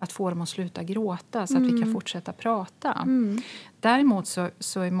att få dem att sluta gråta så att vi kan fortsätta prata. Däremot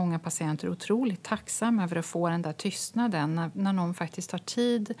så är många patienter otroligt tacksamma över att få den där tystnaden. När någon faktiskt tar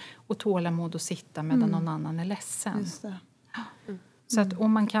tid och tålamod att sitta medan någon annan är ledsen. Just det. Så att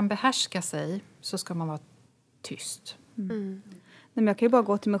om man kan behärska sig så ska man vara tyst. Nej, men jag kan ju bara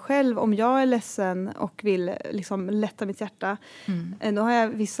gå till mig själv om jag är ledsen och vill liksom lätta mitt hjärta. Då har jag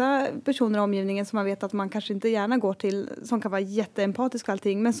vissa personer i omgivningen som man vet att man kanske inte gärna går till, som kan vara jätteempatisk och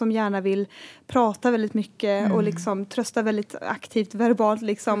allting, men som gärna vill prata väldigt mycket och liksom trösta väldigt aktivt verbalt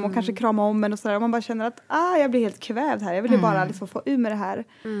liksom, och kanske krama om en och sådär. Och man bara känner att jag blir helt kvävd här. Jag vill ju bara liksom få ur med det här.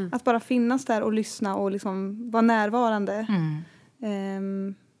 Att bara finnas där och lyssna och liksom vara närvarande.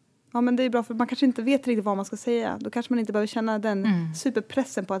 Ja, men det är bra, för man kanske inte vet riktigt vad man ska säga. Då kanske man inte behöver känna den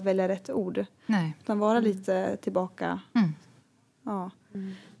superpressen på att välja rätt ord. Nej. Utan vara lite tillbaka. Ja.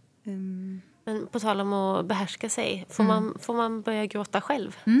 Men på tal om att behärska sig, får man börja gråta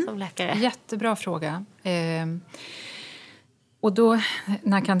själv som läkare? Jättebra fråga. Och då,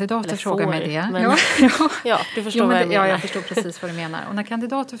 när kandidater frågar mig det... Men, du förstår vad jag menar. Ja, jag förstår precis vad du menar. Och när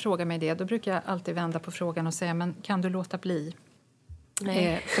kandidater frågar mig det, då brukar jag alltid vända på frågan och säga, men kan du låta bli?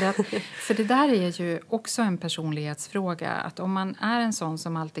 För det där är ju också en personlighetsfråga. Att om man är en sån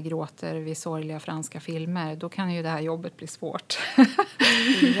som alltid gråter vid sorgliga franska filmer, då kan ju det här jobbet bli svårt.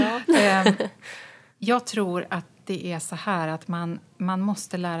 Jag tror att det är så här att man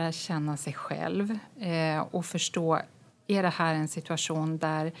måste lära känna sig själv och förstå, är det här en situation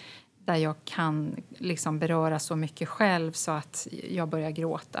där jag kan liksom beröra så mycket själv så att jag börjar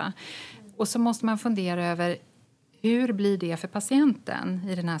gråta. Och så måste man fundera över, hur blir det för patienten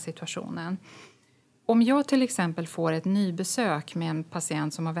i den här situationen? Om jag till exempel får ett nybesök med en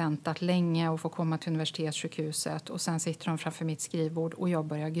patient som har väntat länge och får komma till universitetssjukhuset och sen sitter de framför mitt skrivbord och jag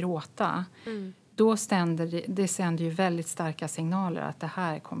börjar gråta. Då sänder ju väldigt starka signaler att det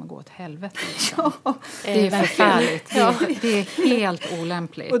här kommer gå åt helvete. Liksom. Det är förfärligt. Det är helt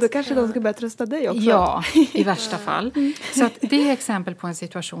olämpligt. Och då kanske de ska börja trösta dig också. Ja, i värsta fall. Så att det är exempel på en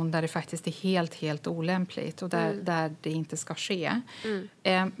situation där det faktiskt är helt olämpligt och där det inte ska ske.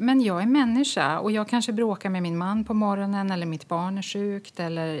 Men jag är människa och jag kanske bråkar med min man på morgonen, eller mitt barn är sjukt,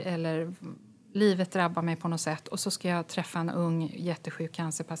 eller livet drabbar mig på något sätt, och så ska jag träffa en ung jättesjuk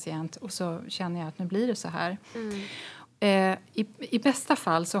cancerpatient och så känner jag att nu blir det så här. I bästa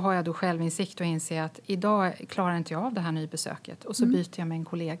fall så har jag då självinsikt och inser att idag klarar inte jag av det här nybesöket, och så byter jag med en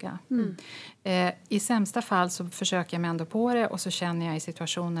kollega. I sämsta fall så försöker jag mig ändå på det, och så känner jag i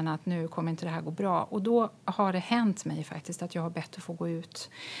situationen att nu kommer inte det här gå bra, och då har det hänt mig faktiskt att jag har bett att få gå ut,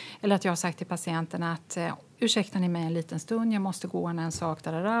 eller att jag har sagt till patienten att ursäkta ni mig en liten stund, jag måste gå en sak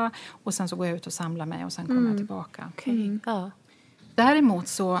och sen så går jag ut och samlar mig och sen kommer jag tillbaka. Ja. Däremot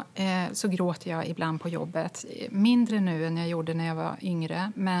så gråter jag ibland på jobbet. Mindre nu än jag gjorde när jag var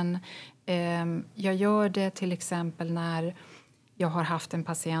yngre. Men jag gör det till exempel när jag har haft en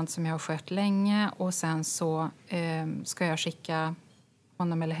patient som jag har skött länge och sen så ska jag skicka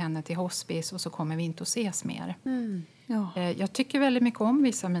honom eller henne till hospice och så kommer vi inte att ses mer. Jag tycker väldigt mycket om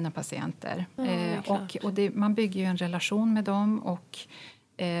vissa av mina patienter. Och man bygger ju en relation med dem och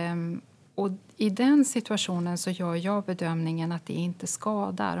i den situationen så gör jag bedömningen att det inte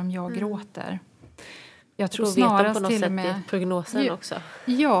skadar om jag gråter. Jag tror snarast på något till och med sätt prognosen också.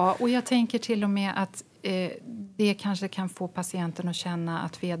 Ja, och jag tänker till och med att det kanske kan få patienten att känna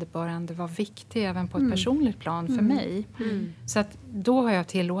att vederbörande var viktig även på ett personligt plan för mig. Så att då har jag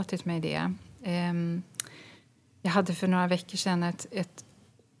tillåtit mig det. Jag hade för några veckor sedan ett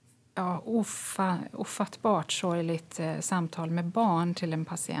ofattbart sorgligt samtal med barn till en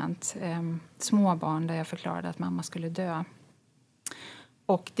patient. Små barn där jag förklarade att mamma skulle dö.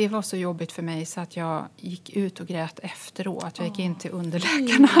 Och det var så jobbigt för mig så att jag gick ut och grät efteråt. Jag gick in till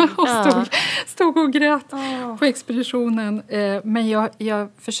underläkarna och stod och grät på expeditionen. Men jag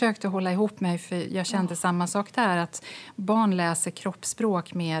försökte hålla ihop mig för jag kände samma sak där. Att barn läser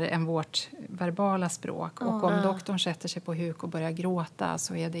kroppsspråk mer än vårt verbala språk. Och om doktorn sätter sig på huk och börjar gråta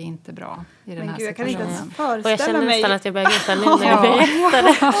så är det inte bra i den här situationen. Jag kan inte ens föreställa mig. Och jag känner nästan att jag börjar gråta nu när du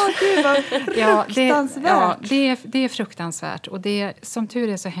berättade. Det är fruktansvärt. Och som tur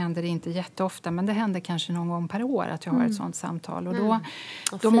är så händer det inte jätteofta, men det händer kanske någon gång per år att jag har ett sånt samtal. Och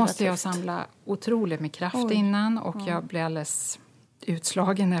då måste jag samla otroligt med kraft innan och jag blir alldeles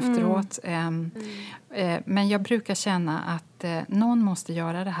utslagen efteråt. Men jag brukar känna att någon måste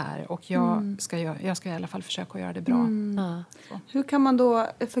göra det här och jag ska i alla fall försöka göra det bra. Hur kan man då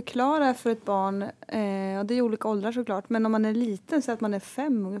förklara för ett barn, och det är olika åldrar såklart, men om man är liten så att man är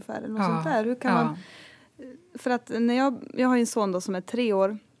 5 ungefär eller något sånt där, hur kan man... För att när jag har en son då som är 3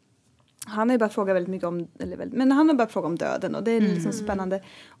 år. Han har ju börjat fråga väldigt mycket om... Men han har börjat fråga om döden. Och det är liksom spännande.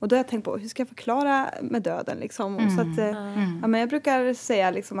 Och då har jag tänkt på, hur ska jag förklara med döden? Liksom? Och så att, men jag brukar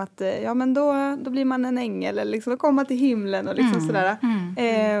säga liksom att men då blir man en ängel. Eller liksom, då kommer man till himlen och liksom sådär.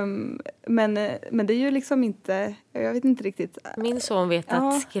 Men det är ju liksom inte... Jag vet inte riktigt. Min son vet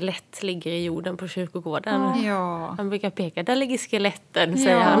att skelett ligger i jorden på kyrkogården. Han brukar peka, där ligger skeletten,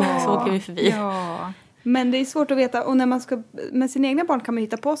 säger han. Så åker vi förbi. Men det är svårt att veta. Och när man ska, med sina egna barn kan man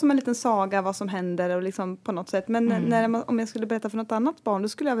hitta på som en liten saga vad som händer och liksom på något sätt. Men om jag skulle berätta för något annat barn, då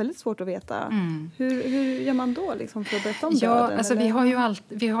skulle jag ha väldigt svårt att veta. Hur gör man då liksom för att berätta om döden? Alltså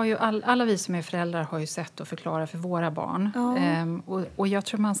alla vi som är föräldrar har ju sätt att förklara för våra barn. Och jag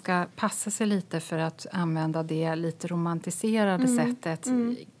tror man ska passa sig lite för att använda det lite romantiserade sättet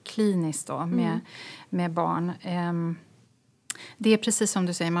kliniskt då med barn. Det är precis som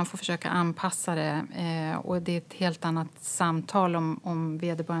du säger, man får försöka anpassa det och det är ett helt annat samtal om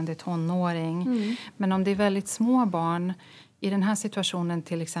vederbörande är tonåring. Men om det är väldigt små barn, i den här situationen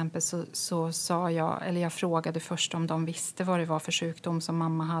till exempel så sa jag frågade först om de visste vad det var för sjukdom som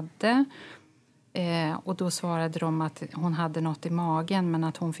mamma hade. Och då svarade de att hon hade något i magen men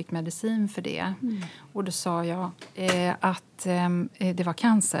att hon fick medicin för det. Och då sa jag att det var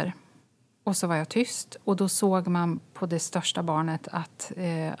cancer. Och så var jag tyst och då såg man på det största barnet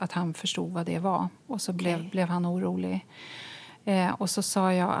att han förstod vad det var. Och så blev han orolig. Och så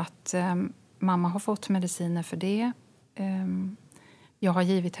sa jag att mamma har fått mediciner för det. Jag har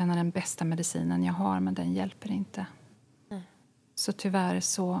givit henne den bästa medicinen jag har men den hjälper inte. Så tyvärr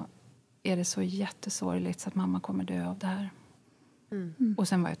så är det så jättesorgligt så att mamma kommer dö av det här. Och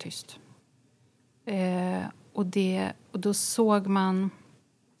sen var jag tyst. Och då såg man...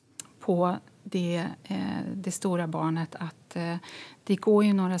 på det stora barnet att det går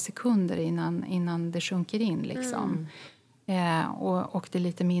ju några sekunder innan det sjunker in liksom. Och det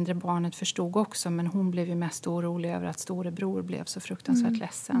lite mindre barnet förstod också, men hon blev ju mest orolig över att storebror blev så fruktansvärt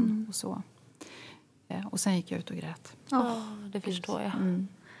ledsen och så. Och sen gick jag ut och grät. Det förstår jag.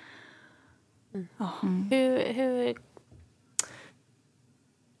 Hur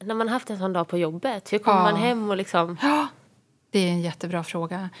när man haft en sån dag på jobbet, hur kommer man hem och liksom... Det är en jättebra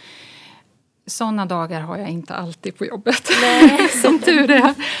fråga. Såna dagar har jag inte alltid på jobbet. Som tur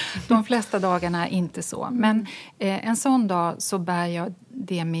är. De flesta dagarna är inte så. Men en sån dag så bär jag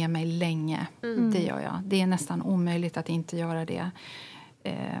det med mig länge. Det gör jag. Det är nästan omöjligt att inte göra det.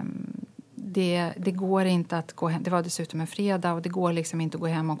 Det går inte att gå hem. Det var dessutom en fredag och det går liksom inte att gå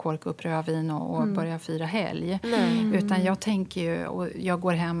hem och korka upp rödvin och börja fira helg. Utan jag tänker ju, och jag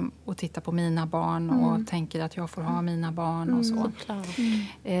går hem och tittar på mina barn och tänker att jag får ha mina barn och så.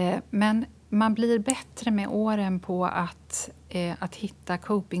 Men man blir bättre med åren på att hitta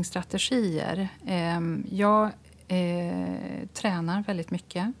copingstrategier. Jag tränar väldigt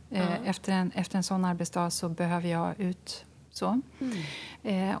mycket. Efter en sån arbetsdag så behöver jag ut Så.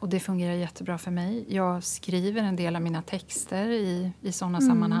 Och det fungerar jättebra för mig. Jag skriver en del av mina texter i sådana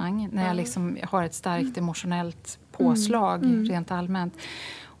sammanhang. När jag liksom har ett starkt emotionellt påslag rent allmänt.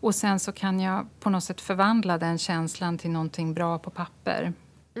 Och sen så kan jag på något sätt förvandla den känslan till någonting bra på papper.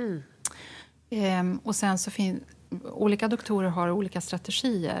 Och sen så olika doktorer har olika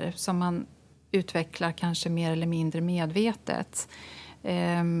strategier som man utvecklar kanske mer eller mindre medvetet.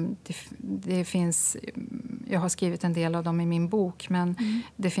 Det finns, jag har skrivit en del av dem i min bok, men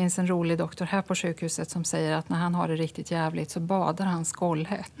det finns en rolig doktor här på sjukhuset som säger att när han har det riktigt jävligt så badar han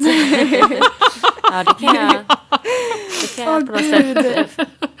skållhett. Ja, det kan jag på något sätt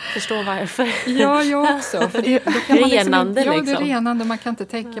förstå varför. Ja, jag också. För det kan renande man liksom. Det är renande. Man kan inte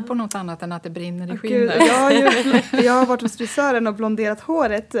tänka på något annat än att det brinner i skinnet. Jag har varit hos frisören och blonderat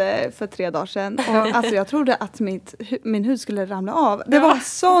håret för 3 dagar sedan. Och alltså, jag trodde att min hud skulle ramla av. Det var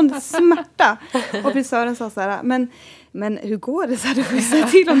sån smärta. Och frisören sa så här, men hur går det? Så här, du får säga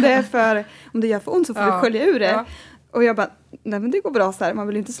till om det gör för ont så får du skölja ur det. Ja. Och jag bara, nej men det går bra så här. Man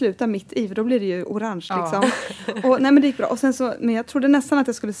vill inte sluta mitt i, för då blir det ju orange liksom. Och nej men det gick bra. Och sen så, men jag trodde nästan att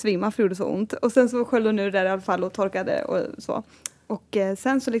jag skulle svimma för det gjorde så ont. Och sen så sköljde hon ur det där i alla fall och torkade och så. Och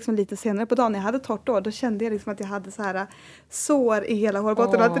sen så liksom lite senare på dagen när jag hade torrt då kände jag liksom att jag hade så här sår i hela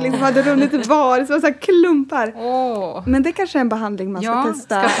hårbotten. Att det liksom hade runnit var, så här klumpar. Men det kanske är en behandling man ska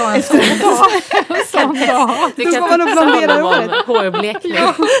testa. Ska ta en sån dag. Du då kan går man och blonderar håret. Hårblekning.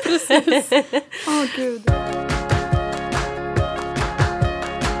 Ja, precis. Gud.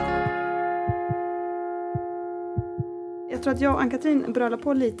 Jag tror att jag och Ann-Katrin brölar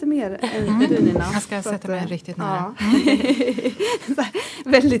på lite mer än du, Nina. Jag ska sätta mig riktigt nära. Ja.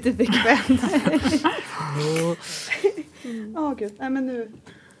 Väldigt bekvämt. Gud. Nej, men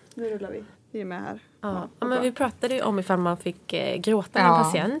nu rullar vi. Vi är med här. Ja, men vi pratade ju om ifall man fick gråta med en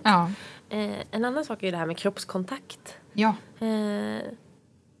patient. Ja. En annan sak är ju det här med kroppskontakt. Ja.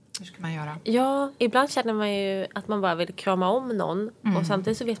 Hur ska man göra? Ja, ibland känner man ju att man bara vill krama om någon. Och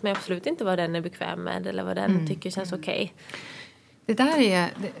samtidigt så vet man absolut inte vad den är bekväm med. Eller vad den tycker känns okej. Det där är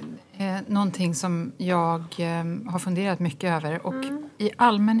någonting som jag har funderat mycket över. Och i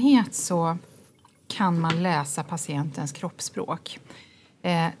allmänhet så kan man läsa patientens kroppsspråk.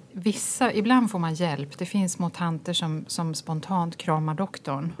 Ibland får man hjälp. Det finns små tanter som spontant kramar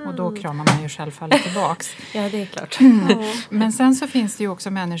doktorn. Och då kramar man ju självfallet tillbaks. Ja, det är klart. Men sen så finns det ju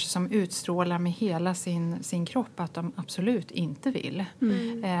också människor som utstrålar med hela sin kropp att de absolut inte vill.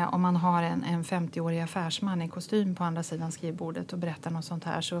 Om man har en 50-årig affärsman i kostym på andra sidan skrivbordet och berättar något sånt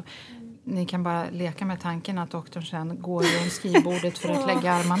här, så ni kan bara leka med tanken att doktorn sen går runt skrivbordet för att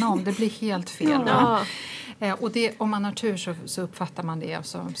lägga armarna om. Det blir helt fel. Och om man har tur så uppfattar man det och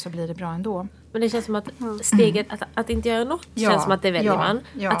så blir det bra ändå. Men det känns som att steget att inte göra något känns som att det väljer man.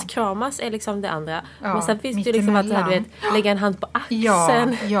 Att kramas är liksom det andra. Men sen finns det ju liksom att lägga en hand på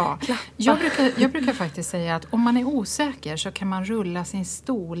axeln. Jag brukar faktiskt säga att om man är osäker så kan man rulla sin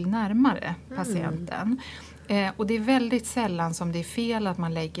stol närmare patienten. Och det är väldigt sällan som det är fel att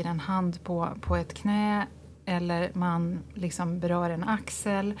man lägger en hand på ett knä eller man liksom berör en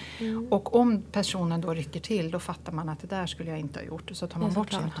axel. Och om personen då rycker till, då fattar man att det där skulle jag inte ha gjort. Och så tar man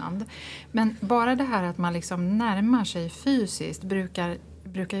bort sin hand. Men bara det här att man liksom närmar sig fysiskt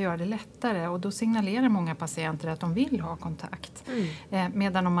brukar göra det lättare. Och då signalerar många patienter att de vill ha kontakt.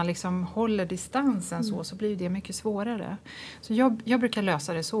 Medan om man liksom håller distansen så blir det mycket svårare. Så jag brukar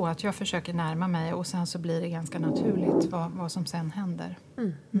lösa det så att jag försöker närma mig. Och sen så blir det ganska naturligt vad som sen händer.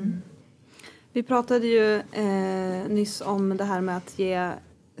 Vi pratade ju nyss om det här med att ge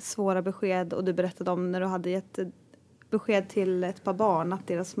svåra besked. Och du berättade om när du hade gett besked till ett par barn att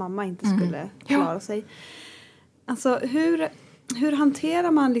deras mamma inte skulle klara sig. Alltså hur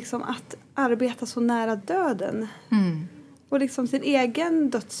hanterar man liksom att arbeta så nära döden? Och liksom sin egen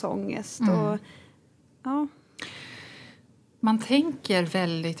dödsångest. Och, man tänker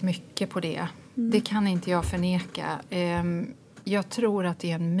väldigt mycket på det. Det kan inte jag förneka. Jag tror att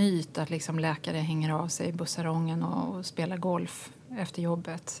det är en myt att liksom läkare hänger av sig i bussarongen och spelar golf efter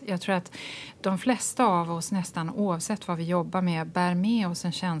jobbet. Jag tror att de flesta av oss, nästan oavsett vad vi jobbar med, bär med oss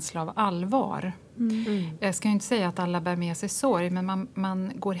en känsla av allvar. Jag ska inte säga att alla bär med sig sorg, men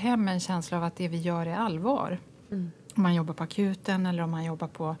man går hem med en känsla av att det vi gör är allvar. Om man jobbar på akuten eller om man jobbar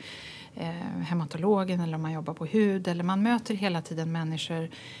på hematologen eller om man jobbar på hud. Eller man möter hela tiden människor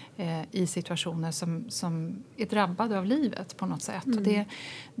i situationer som är drabbade av livet på något sätt. Och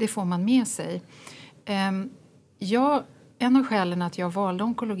det får man med sig. En av skälen att jag valde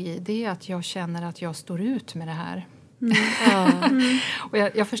onkologi, det är att jag känner att jag står ut med det här. Och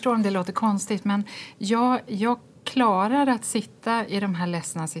jag förstår om det låter konstigt, men jag klarar att sitta i de här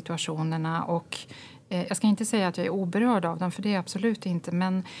ledsna situationerna och jag ska inte säga att jag är oberörd av dem, för det är jag absolut inte.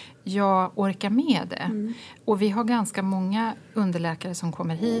 Men jag orkar med det. Och vi har ganska många underläkare som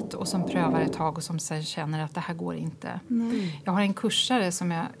kommer hit och som prövar ett tag och som sen känner att det här går inte. Jag har en kursare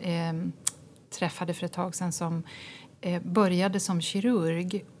som jag träffade för ett tag sedan som började som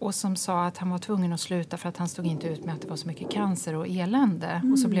kirurg och som sa att han var tvungen att sluta för att han stod inte ut med att det var så mycket cancer och elände.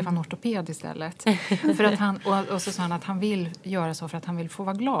 Och så blev han ortoped istället. För att och så sa han att han vill göra så för att han vill få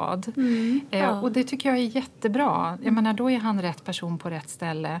vara glad. Och det tycker jag är jättebra. Jag menar, då är han rätt person på rätt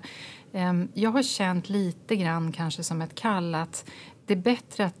ställe. Jag har känt lite grann kanske som ett kall att det är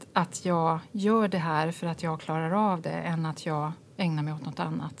bättre att jag gör det här för att jag klarar av det än att jag ägnar mig åt något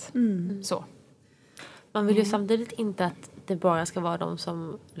annat. Så. Man vill ju samtidigt inte att det bara ska vara de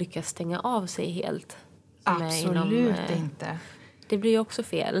som lyckas stänga av sig helt. Absolut inte. Det blir ju också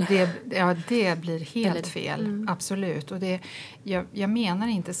fel. Det blir helt fel. Absolut. Och jag menar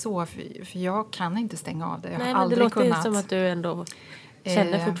inte så, för jag kan inte stänga av det. Jag har aldrig det låter kunnat. Som att du ändå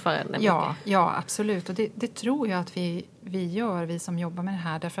känner fortfarande. Ja, absolut. Och det tror jag att vi gör, vi som jobbar med det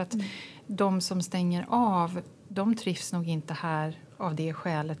här. Därför att de som stänger av, de trivs nog inte här av det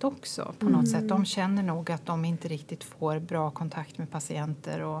skälet också på något sätt. De känner nog att de inte riktigt får bra kontakt med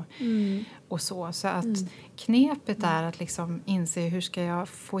patienter och så. Så att knepet är att liksom inse hur ska jag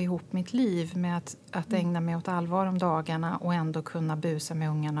få ihop mitt liv med att ägna mig åt allvar om dagarna och ändå kunna busa med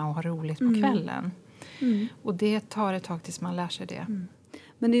ungarna och ha roligt på kvällen. Och det tar ett tag tills man lär sig det.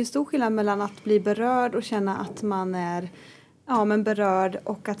 Men det är ju stor skillnad mellan att bli berörd och känna att man är berörd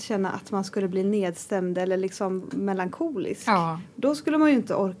och att känna att man skulle bli nedstämd eller liksom melankolisk. Då skulle man ju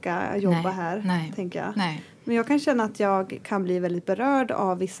inte orka jobba här, tänker jag. Men jag kan känna att jag kan bli väldigt berörd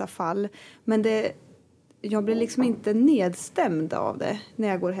av vissa fall. Men jag blir liksom inte nedstämd av det när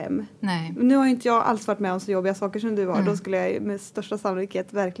jag går hem. Nu har inte jag alls varit med om så jobbiga saker som du har. Då skulle jag med största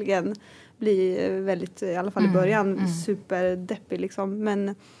sannolikhet verkligen bli väldigt, i alla fall i början, superdeppig liksom.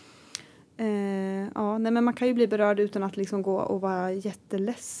 Men men man kan ju bli berörd utan att liksom gå och vara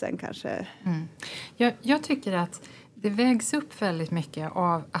jätteledsen kanske. Jag tycker att det vägs upp väldigt mycket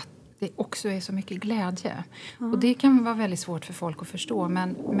av att det också är så mycket glädje. Och det kan vara väldigt svårt för folk att förstå.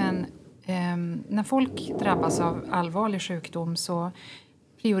 Men när folk drabbas av allvarlig sjukdom så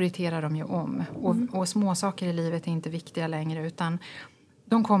prioriterar de ju om. Och små saker i livet är inte viktiga längre, utan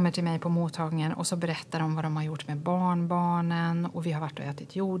de kommer till mig på mottagningen och så berättar de vad de har gjort med barnbarnen. Och vi har varit och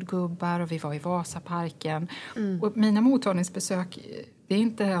ätit jordgubbar och vi var i Vasaparken. Och mina mottagningsbesök, det är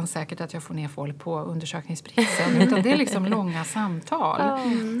inte ens säkert att jag får ner folk på undersökningsbristen. Utan det är liksom långa samtal.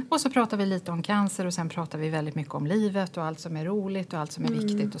 Och så pratar vi lite om cancer och sen pratar vi väldigt mycket om livet och allt som är roligt och allt som är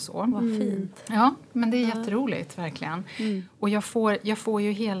viktigt och så. Vad fint. Ja, men det är jätteroligt verkligen. Och jag får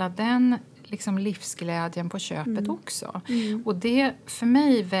ju hela den liksom livsglädjen på köpet också. Och det, för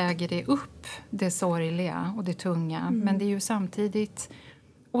mig väger det upp det sorgliga och det tunga. Men det är ju samtidigt...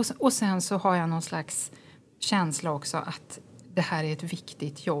 Och sen så har jag någon slags känsla också att det här är ett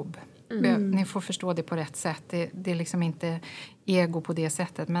viktigt jobb. Ni får förstå det på rätt sätt. Det är liksom inte ego på det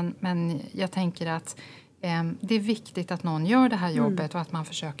sättet. Men jag tänker att det är viktigt att någon gör det här jobbet och att man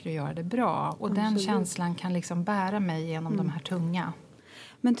försöker att göra det bra. Och den känslan kan liksom bära mig genom de här tunga.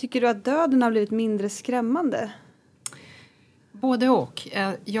 Men tycker du att döden har blivit mindre skrämmande? Både och.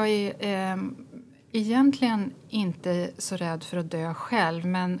 Jag är egentligen inte så rädd för att dö själv.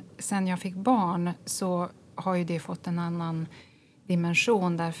 Men sen jag fick barn så har ju det fått en annan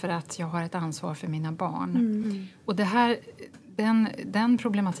dimension. Därför att jag har ett ansvar för mina barn. Och det här, den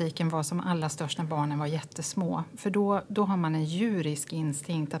problematiken var som allra störst när barnen var jättesmå. För då har man en djurisk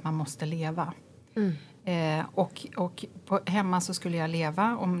instinkt att man måste leva. Och hemma så skulle jag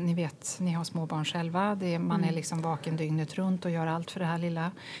leva, om ni vet, ni har små barn själva. Man är liksom vaken dygnet runt och gör allt för det här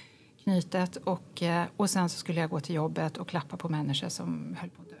lilla knytet. Och sen så skulle jag gå till jobbet och klappa på människor som höll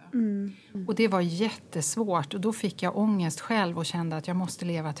på att dö. Och det var jättesvårt. Och då fick jag ångest själv och kände att jag måste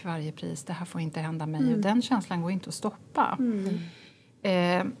leva till varje pris. Det här får inte hända mig. Och den känslan går inte att stoppa.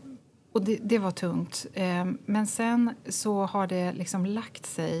 Och det var tungt. Men sen så har det liksom lagt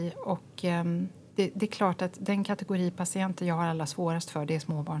sig och... Det är klart att den kategori patienter jag har allra svårast för, det är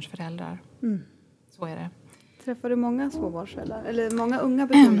småbarnsföräldrar. Så är det. Träffar du många småbarnsföräldrar? Eller många unga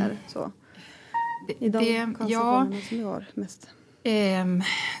personer? Så? I de cancerformerna som du har mest?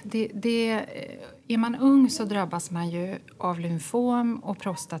 Är man ung så drabbas man ju av lymfom och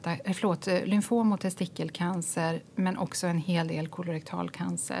lymfom och testikelcancer. Men också en hel del kolorektal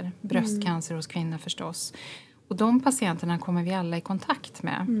cancer. Bröstcancer hos kvinnor förstås. Och de patienterna kommer vi alla i kontakt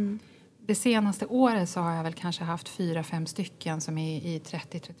med. Det senaste året så har jag väl kanske haft 4-5 stycken som är i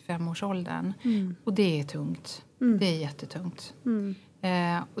 30-35 års åldern. Och det är tungt. Det är jättetungt.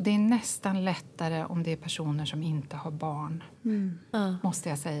 Och det är nästan lättare om det är personer som inte har barn. Måste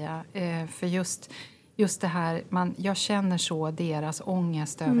jag säga. För just det här, jag känner så deras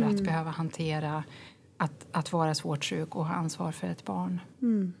ångest över att behöva hantera att vara svårt sjuk och ha ansvar för ett barn.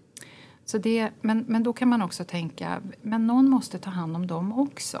 Så men då kan man också tänka, men någon måste ta hand om dem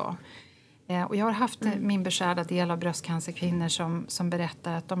också. Och jag har haft min beskärda del av bröstcancerkvinnor som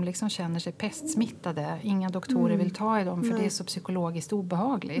berättar att de liksom känner sig pestsmittade. Inga doktorer vill ta i dem för det är så psykologiskt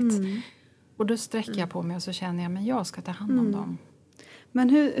obehagligt. Och då sträcker jag på mig och så känner jag, men jag ska ta hand om dem. Men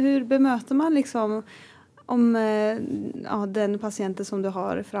hur bemöter man liksom om den patienten som du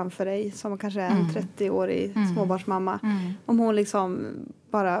har framför dig, som kanske är en 30-årig småbarnsmamma, om hon liksom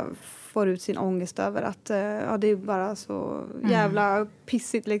bara får ut sin ångest över att det är bara så jävla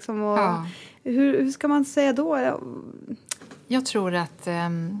pissigt liksom, och hur ska man säga då? Jag tror att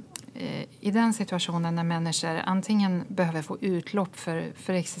i den situationen när människor antingen behöver få utlopp för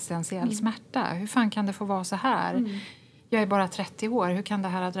existentiell smärta, hur fan kan det få vara så här? Jag är bara 30 år, hur kan det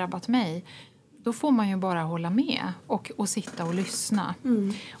här ha drabbat mig? Då får man ju bara hålla med och sitta och lyssna.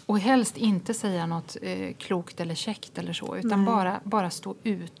 Och helst inte säga något klokt eller käckt eller så, utan bara stå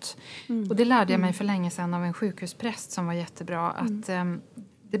ut. Och det lärde jag mig för länge sedan av en sjukhuspräst som var jättebra. Att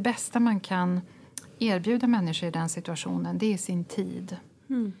det bästa man kan erbjuda människor i den situationen, det är sin tid.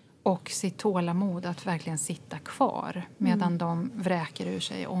 Och sitt tålamod att verkligen sitta kvar medan de vräker ur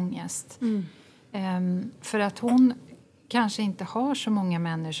sig ångest. För att hon kanske inte har så många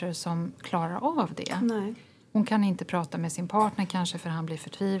människor som klarar av det. Nej. Hon kan inte prata med sin partner kanske för han blir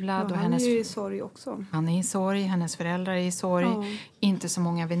förtvivlad. Ja, och han är ju i sorg också. Han är i sorg, hennes föräldrar är i sorg. Inte så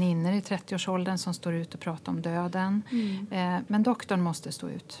många väninnor i 30-årsåldern som står ut och pratar om döden. Men doktorn måste stå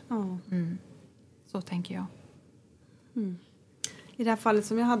ut. Så tänker jag. I det här fallet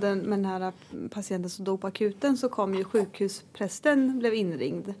som jag hade med den här patienten som dog på akuten, så kom ju sjukhusprästen, blev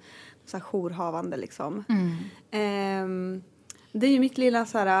inringd. Så här jourhavande liksom. Det är ju mitt lilla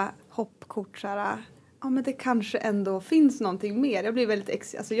så här hoppkort så här, men det kanske ändå finns någonting mer. Jag blir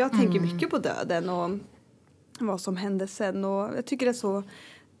väldigt alltså jag tänker mycket på döden och vad som hände sen, och jag tycker det är så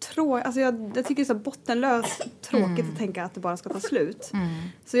tråkigt, alltså jag tycker det är så bottenlöst tråkigt att tänka att det bara ska ta slut.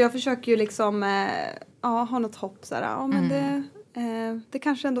 Så jag försöker ju liksom ha något hopp så här, men det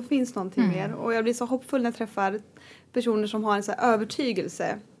kanske ändå finns någonting mer, och jag blir så hoppfull när jag träffar personer som har en så här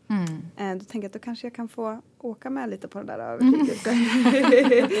övertygelse. Då tänker jag att då kanske jag kan få åka med lite på den där övertygelsen.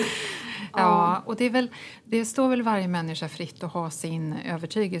 Ja, och det står väl varje människa fritt att ha sin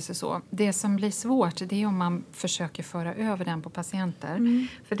övertygelse så. Det som blir svårt, det är om man försöker föra över den på patienter.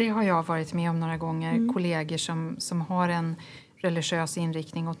 För det har jag varit med om några gånger. Kollegor som har en religiös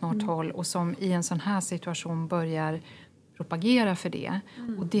inriktning åt något håll och som i en sån här situation börjar propagera för det.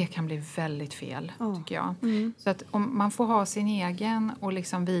 Och det kan bli väldigt fel, tycker jag. Så att om man får ha sin egen och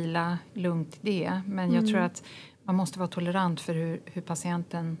liksom vila lugnt i det. Men jag tror att man måste vara tolerant för hur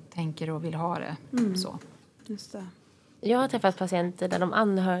patienten tänker och vill ha det. Så. Just det. Jag har träffat patienter där de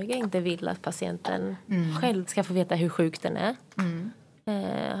anhöriga inte vill att patienten själv ska få veta hur sjuk den är.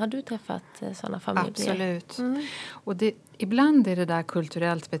 Har du träffat sådana familjer? Absolut. Och ibland är det där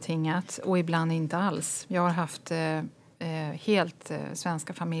kulturellt betingat och ibland inte alls. Jag har haft helt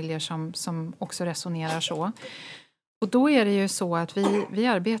svenska familjer som också resonerar så. Och då är det ju så att vi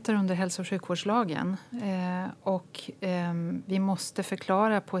arbetar under hälso- och sjukvårdslagen. Och vi måste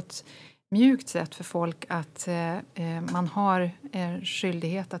förklara på ett mjukt sätt för folk att man har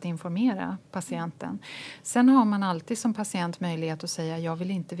skyldighet att informera patienten. Sen har man alltid som patient möjlighet att säga jag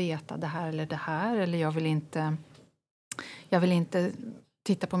vill inte veta det här eller jag vill inte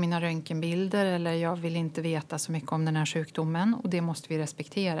titta på mina röntgenbilder eller jag vill inte veta så mycket om den här sjukdomen, och det måste vi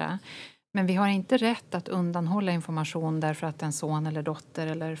respektera. Men vi har inte rätt att undanhålla information därför att en son eller dotter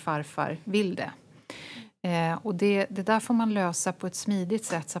eller farfar vill det. Och det där får man lösa på ett smidigt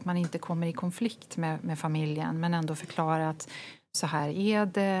sätt så att man inte kommer i konflikt med familjen, men ändå förklara att så här är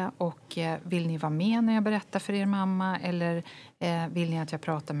det, och vill ni vara med när jag berättar för er mamma eller vill ni att jag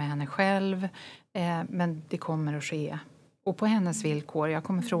pratar med henne själv, men det kommer att ske. Och på hennes villkor. Jag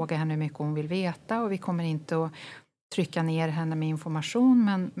kommer fråga henne hur mycket hon vill veta. Och vi kommer inte att trycka ner henne med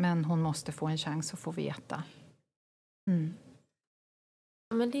information. Men hon måste få en chans att få veta.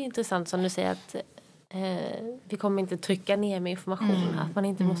 Men det är intressant som du säger att vi kommer inte trycka ner med information. Att man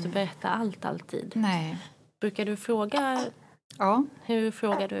inte måste berätta allt alltid. Nej. Brukar du fråga? Ja. Hur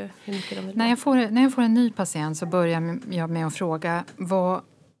frågar du hur mycket de vill när jag får en ny patient så börjar jag med att fråga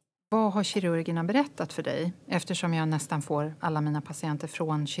vad har kirurgerna berättat för dig? Eftersom jag nästan får alla mina patienter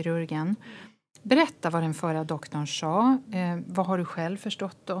från kirurgen. Berätta vad den förra doktorn sa. Vad har du själv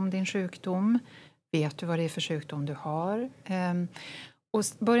förstått om din sjukdom? Vet du vad det är för sjukdom du har? Och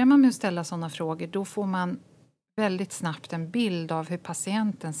börjar man med att ställa sådana frågor, då får man väldigt snabbt en bild av hur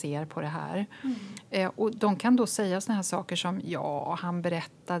patienten ser på det här. Och de kan då säga såna här saker som, ja, han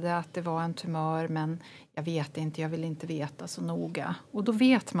berättade att det var en tumör, men jag vet inte, jag vill inte veta så noga. Och då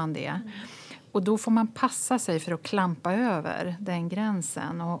vet man det. Och då får man passa sig för att klampa över den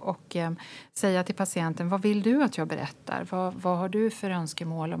gränsen och säga till patienten, vad vill du att jag berättar? Vad har du för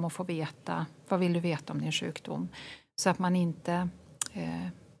önskemål om att få veta? Vad vill du veta om din sjukdom? Så att man inte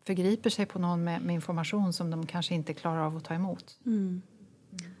förgriper sig på någon med information som de kanske inte klarar av att ta emot.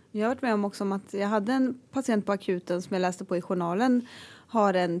 Jag har varit med om också om att jag hade en patient på akuten som jag läste på i journalen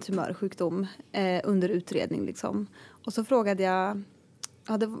har en tumörsjukdom under utredning liksom. Och så frågade jag,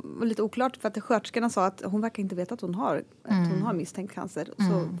 det var lite oklart för att sköterskorna sa att hon verkar inte veta att hon har misstänkt cancer.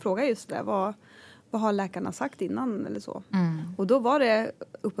 Så frågade jag just det, vad har läkarna sagt innan eller så. Och då var det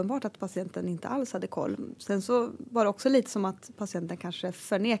uppenbart att patienten inte alls hade koll. Sen så var det också lite som att patienten kanske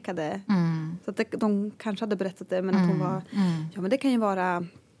förnekade. Så att de kanske hade berättat det, men att hon var, ja men det kan ju vara,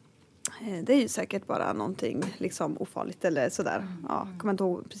 det är ju säkert bara någonting liksom ofarligt eller sådär. Ja, kan man inte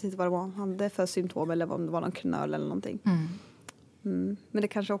ihåg precis vad det var. Han hade för symptom eller om det var någon knöl eller någonting. Men det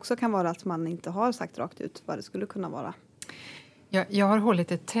kanske också kan vara att man inte har sagt rakt ut vad det skulle kunna vara. Jag har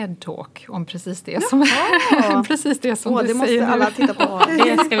hållit ett TED-talk om precis det som, precis det som du det måste säger alla titta på.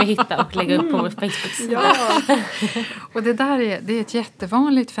 Det ska vi hitta och lägga upp på vår Facebook-sida. Och det är ett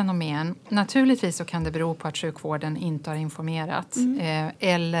jättevanligt fenomen. Naturligtvis så kan det bero på att sjukvården inte har informerat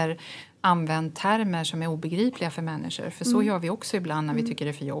eller använt termer som är obegripliga för människor. För så gör vi också ibland när vi tycker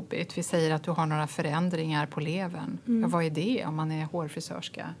det är för jobbigt. Vi säger att du har några förändringar på levern. Ja, vad är det om man är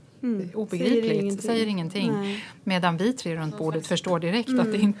hårfrisörska? Obegripligt, säger ingenting. Nej. Medan vi tre runt bordet förstår direkt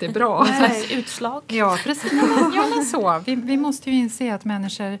att det inte är bra. Utslag. Ja, precis. Ja, men så. Vi måste ju inse att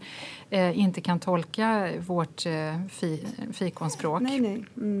människor inte kan tolka vårt fikonspråk. Nej.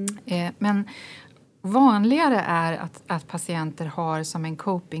 Men vanligare är att patienter har som en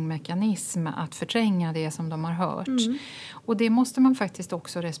copingmekanism att förtränga det som de har hört. Och det måste man faktiskt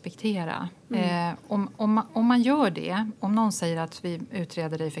också respektera. Om man gör det, om någon säger att vi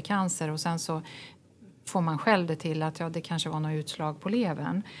utreder dig för cancer och sen så får man själv det till att det kanske var något utslag på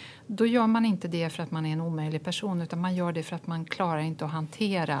levern. Då gör man inte det för att man är en omöjlig person, utan man gör det för att man klarar inte att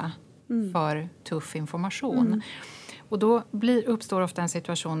hantera för tuff information. Och då uppstår ofta en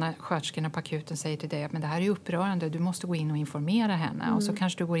situation när sköterskorna på akuten säger till dig att men det här är upprörande, du måste gå in och informera henne. Och så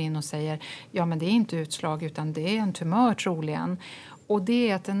kanske du går in och säger, ja men det är inte utslag utan det är en tumör troligen. Och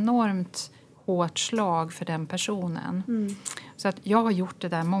det är ett enormt hårt slag för den personen. Så att jag har gjort det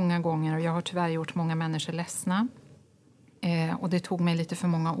där många gånger och jag har tyvärr gjort många människor ledsna. Och det tog mig lite för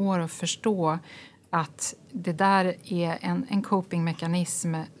många år att förstå att det där är en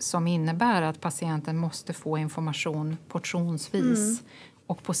copingmekanism som innebär att patienten måste få information portionsvis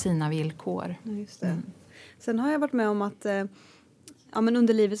och på sina villkor. Ja, just det. Sen har jag varit med om att men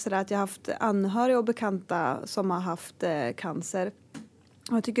under livet så där, att jag har haft anhöriga och bekanta som har haft cancer.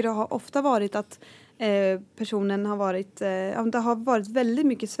 Och jag tycker det har ofta varit att personen har varit, det har varit väldigt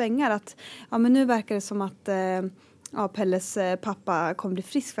mycket svängar. Att men nu verkar det som att Pelles pappa kommer bli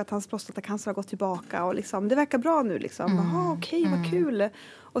frisk för att hans prostatacancer har gått tillbaka och liksom, det verkar bra nu liksom. Okej, vad kul.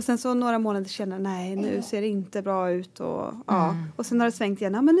 Och sen så några månader känner nej, nu ser det inte bra ut och och sen har det svängt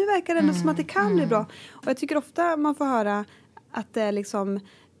igen. Men nu verkar det ändå som att det kan bli bra. Och jag tycker ofta man får höra att det är liksom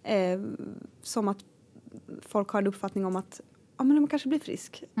som att folk har en uppfattning om att men man kanske blir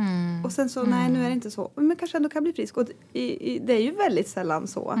frisk. Och sen så, nej nu är det inte så. Men man kanske ändå kan bli frisk. Och det är ju väldigt sällan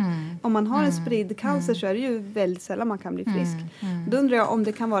så. Om man har en spridd cancer så är det ju väldigt sällan man kan bli frisk. Då undrar jag om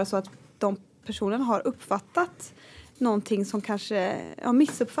det kan vara så att de personerna har uppfattat någonting som kanske har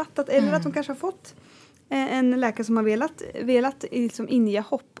missuppfattat. Eller att de kanske har fått en läkare som har velat liksom inge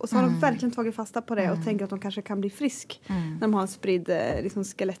hopp. Och så har de verkligen tagit fasta på det och tänker att de kanske kan bli frisk. När de har en spridd liksom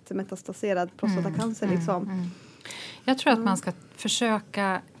skelettmetastaserad prostatacancer liksom. Jag tror att man ska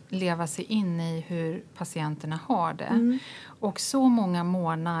försöka leva sig in i hur patienterna har det. Och så många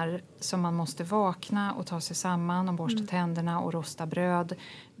månader som man måste vakna och ta sig samman och borsta tänderna och rosta bröd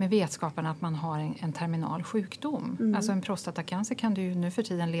med vetskapen att man har en terminal sjukdom. Alltså en prostatacancer kan du ju nu för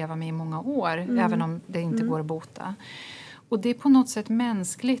tiden leva med i många år även om det inte går att bota. Och det är på något sätt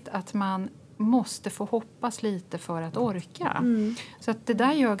mänskligt att man måste få hoppas lite för att orka. Så att det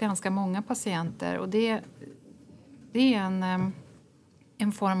där gör ganska många patienter och det är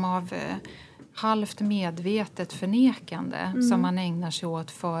en form av halvt medvetet förnekande som man ägnar sig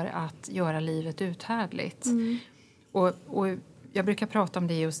åt för att göra livet uthärdligt. Och jag brukar prata om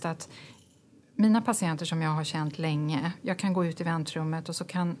det just att mina patienter som jag har känt länge, jag kan gå ut i väntrummet och så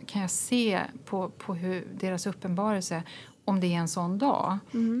kan jag se på hur deras uppenbarelse om det är en sån dag.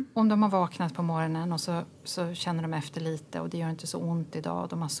 Om de har vaknat på morgonen och så känner de efter lite och det gör inte så ont idag och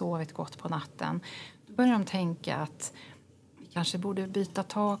de har sovit gott på natten. Då börjar de tänka att vi kanske borde byta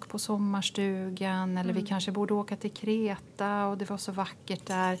tak på sommarstugan eller vi kanske borde åka till Kreta och det var så vackert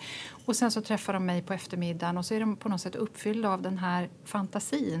där. Och sen så träffar de mig på eftermiddagen och så är de på något sätt uppfyllda av den här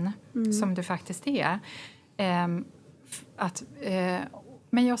fantasin som det faktiskt är.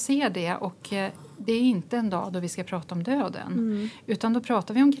 Men jag ser det och det är inte en dag då vi ska prata om döden. Utan då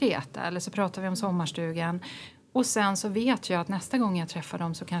pratar vi om Kreta eller så pratar vi om sommarstugan. Och sen så vet jag att nästa gång jag träffar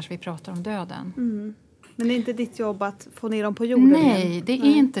dem så kanske vi pratar om döden. Men det är inte ditt jobb att få ner dem på jorden? Nej, det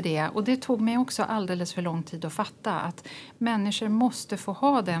är inte det. Och det tog mig också alldeles för lång tid att fatta att människor måste få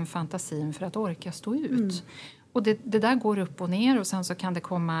ha den fantasin för att orka stå ut. Och det där går upp och ner och sen så kan det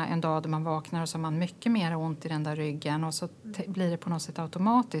komma en dag då man vaknar och så har man mycket mer ont i den där ryggen och så blir det på något sätt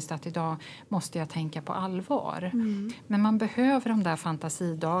automatiskt att idag måste jag tänka på allvar. Men man behöver de där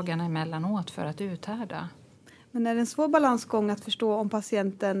fantasidagarna emellanåt för att uthärda. Men är det en svår balansgång att förstå om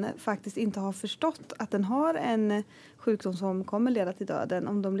patienten faktiskt inte har förstått att den har en sjukdom som kommer leda till döden?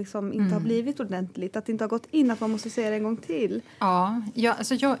 Om de liksom inte har blivit ordentligt, att det inte har gått in, att man måste säga det en gång till? Ja,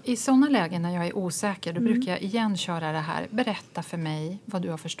 i sådana lägen när jag är osäker då brukar jag igen köra det här. Berätta för mig vad du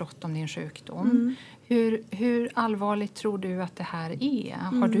har förstått om din sjukdom. Hur allvarligt tror du att det här är?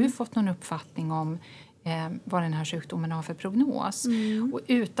 Har du fått någon uppfattning om vad den här sjukdomen har för prognos? Och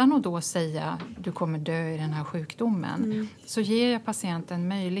utan att då säga du kommer dö i den här sjukdomen så ger jag patienten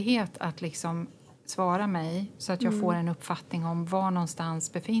möjlighet att liksom svara mig så att jag får en uppfattning om var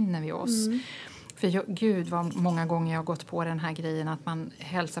någonstans befinner vi oss. För gud vad många gånger jag har gått på den här grejen att man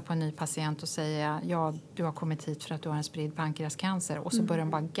hälsar på en ny patient och säger ja, du har kommit hit för att du har en spridd pankreascancer och så börjar de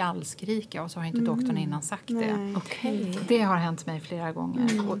bara gallskrika och så har inte doktorn innan sagt det. Okay. Det har hänt mig flera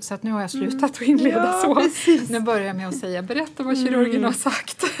gånger. Och, så att nu har jag slutat att inleda så. Precis. Nu börjar jag med att säga berätta vad kirurgen har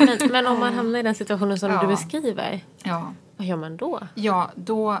sagt. Men om man hamnar i den situationen som du beskriver, vad gör man då? Ja,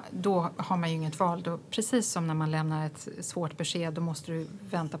 då har man ju inget val. Då, precis som när man lämnar ett svårt besked, då måste du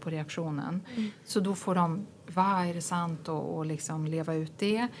vänta på reaktionen. Så då får de, vad är det sant? Och liksom leva ut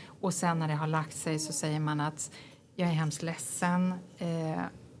det. Och sen när det har lagt sig så säger man att jag är hemskt ledsen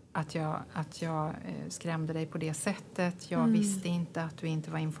att jag skrämde dig på det sättet. Jag visste inte att du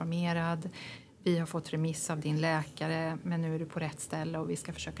inte var informerad. Vi har fått remiss av din läkare, men nu är du på rätt ställe och vi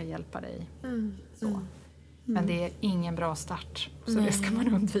ska försöka hjälpa dig. Så. Men det är ingen bra start, så det ska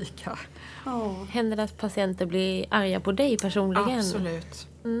man undvika. Händer det att patienter blir arga på dig personligen? Absolut.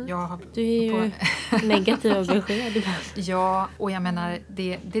 Du är ju negativa besked ibland. Ja, och jag menar,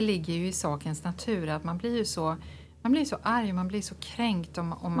 det ligger ju i sakens natur att man blir så arg, man blir så kränkt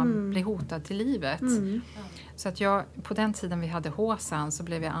om man blir hotad till livet. Så att på den tiden vi hade HSAN så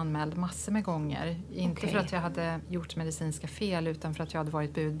blev jag anmäld massor med gånger. Inte för att jag hade gjort medicinska fel utan för att jag hade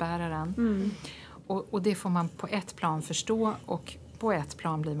varit budbäraren. Och det får man på ett plan förstå och på ett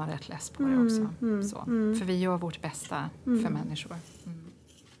plan blir man rätt less på det också. För vi gör vårt bästa för människor.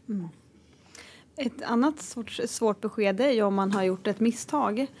 Ett annat svårt besked är ju om man har gjort ett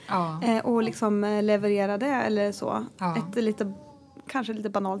misstag och liksom leverera det eller så. Ett kanske lite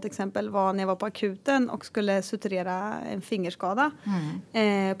banalt exempel var när jag var på akuten och skulle suturera en fingerskada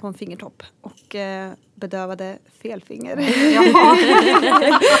på en fingertopp och bedövade fel finger.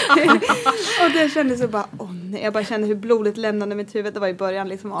 Och det kändes så bara, nej. Jag bara kände hur blodet lämnade mitt huvud. Det var i början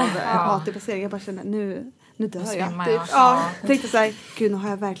liksom av AT-placering. Jag bara kände, nu dör jag. Typ. Jag tänkte så här, gud, nu har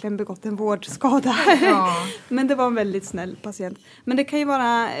jag verkligen begått en vårdskada. Men det var en väldigt snäll patient. Men det kan ju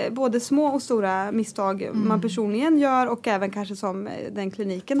vara både små och stora misstag man personligen gör och även kanske som den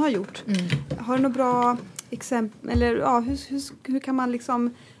kliniken har gjort. Har du några bra exempel? Eller hur kan man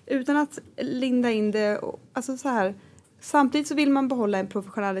liksom, utan att linda in det, alltså så här, samtidigt så vill man behålla en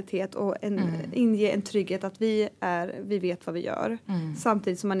professionalitet och inge en trygghet att vi vet vad vi gör.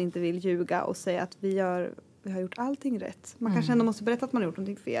 Samtidigt som man inte vill ljuga och säga att vi har gjort allting rätt. Man kanske ändå måste berätta att man har gjort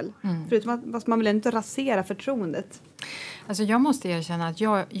någonting fel. Förutom att man vill inte rasera förtroendet. Alltså jag måste erkänna att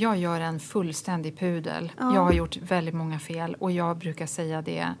jag gör en fullständig pudel. Jag har gjort väldigt många fel och jag brukar säga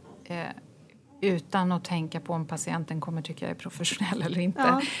det utan att tänka på om patienten kommer tycka jag är professionell eller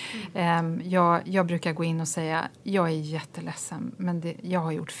inte. Jag brukar gå in och säga jag är jätteledsen men jag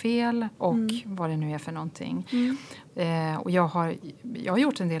har gjort fel och vad det nu är för någonting. Och jag har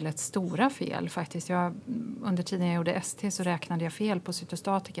gjort en del rätt stora fel faktiskt. Under tiden jag gjorde ST så räknade jag fel på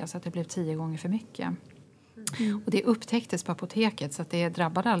cytostatika så att det blev 10 gånger för mycket. Och det upptäcktes på apoteket så att det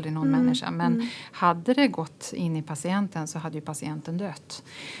drabbade aldrig någon människa. Men hade det gått in i patienten så hade ju patienten dött.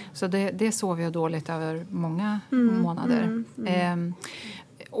 Så det sov jag dåligt över många månader.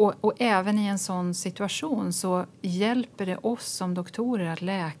 Och även i en sån situation så hjälper det oss som doktorer att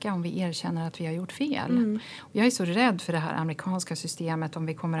läka om vi erkänner att vi har gjort fel. Och jag är så rädd för det här amerikanska systemet om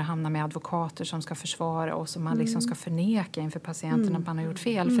vi kommer att hamna med advokater som ska försvara oss och man liksom ska förneka inför patienten att man har gjort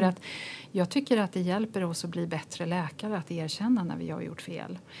fel. För att jag tycker att det hjälper oss att bli bättre läkare att erkänna när vi har gjort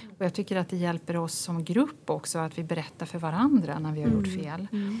fel. Och jag tycker att det hjälper oss som grupp också att vi berättar för varandra när vi har gjort fel.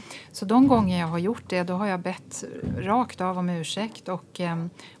 Så de gånger jag har gjort det, då har jag bett rakt av om ursäkt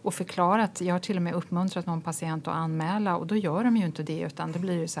och förklarat. Jag har till och med uppmuntrat någon patient att anmäla och då gör de ju inte det utan det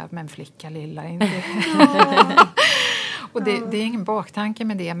blir ju så här, men flicka lilla. Inte. Och det är ingen baktanke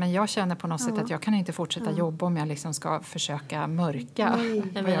med det, men jag känner på något sätt att jag kan inte fortsätta jobba om jag liksom ska försöka mörka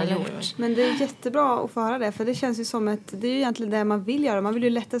vad jag har gjort. Men det är jättebra att få höra det, för det känns ju som det är ju egentligen det man vill göra. Man vill ju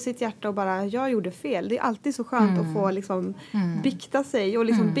lätta sitt hjärta och bara, jag gjorde fel. Det är alltid så skönt att få liksom bikta sig och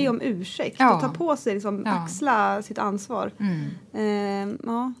liksom be om ursäkt och ta på sig, liksom axla sitt ansvar.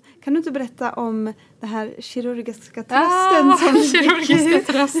 Kan du inte berätta om det här kirurgiska trösten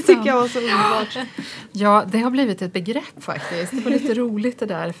som tycker jag var så underbart? Ja, det har blivit ett begrepp faktiskt. Det var lite roligt det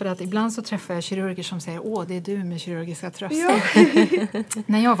där, för att ibland så träffar jag kirurger som säger, det är du med kirurgiska trösten.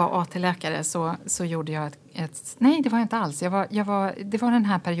 När jag var AT-läkare så gjorde jag nej, det var jag inte alls. Det var den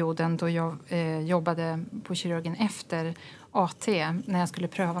här perioden då jag jobbade på kirurgen efter AT när jag skulle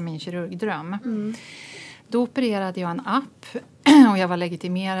pröva min kirurgdröm. Då opererade jag en app och jag var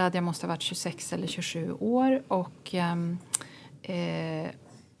legitimerad. Jag måste ha varit 26 eller 27 år.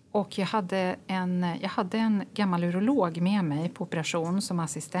 Och jag hade en gammal urolog med mig på operation som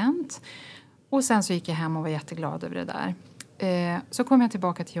assistent. Och sen så gick jag hem och var jätteglad över det där. Så kom jag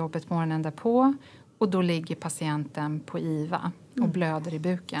tillbaka till jobbet morgonen därpå. Och då ligger patienten på IVA och blöder i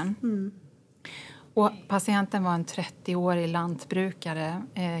buken. Och patienten var en 30-årig lantbrukare,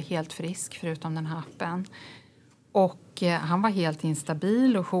 helt frisk förutom den här appen. Och han var helt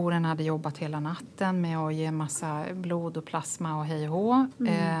instabil och jouren hade jobbat hela natten med att ge massa blod och plasma och hej och hå.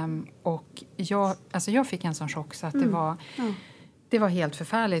 Och jag fick en sån chock så att det var helt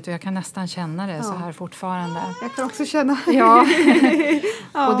förfärligt och jag kan nästan känna det så här fortfarande. Jag kan också känna. Ja.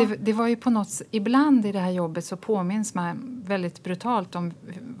 Och det var ju på något, ibland i det här jobbet så påminns man väldigt brutalt om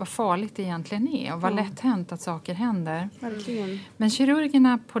vad farligt det egentligen är och vad lätt hänt att saker händer. Verkligen. Men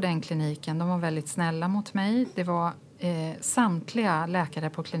kirurgerna på den kliniken, de var väldigt snälla mot mig. Det var samtliga läkare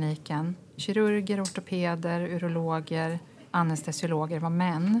på kliniken, kirurger, ortopeder, urologer, anestesiologer var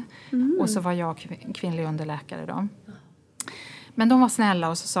män. Och så var jag kvinnlig underläkare då. Men de var snälla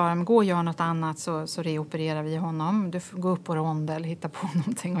och så sa de, gå och gör något annat så reopererar vi honom. Du får gå upp på rondel, hitta på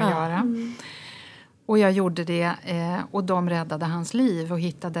någonting att göra. Och jag gjorde det och de räddade hans liv och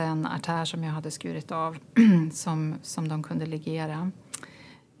hittade en artär som jag hade skurit av som de kunde ligera.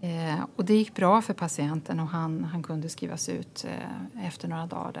 Och det gick bra för patienten och han kunde skrivas ut efter några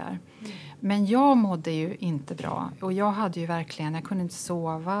dagar där. Men jag mådde ju inte bra och jag hade ju verkligen, jag kunde inte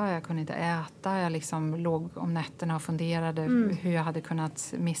sova, jag kunde inte äta. Jag liksom låg om nätterna och funderade hur jag hade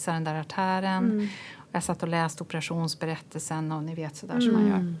kunnat missa den där artären. Jag satt och läste operationsberättelsen och ni vet sådär som man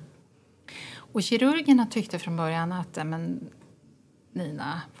gör. Och kirurgerna tyckte från början att men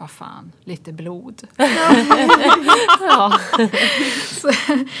Nina, vad fan, lite blod. Så,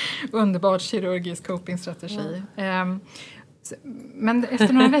 underbart kirurgisk copingstrategi. Men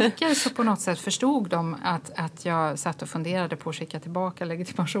efter några veckor så på något sätt förstod de att jag satt och funderade på att skicka tillbaka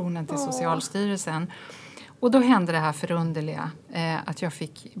legitimationen till Socialstyrelsen. Och då hände det här förunderliga att jag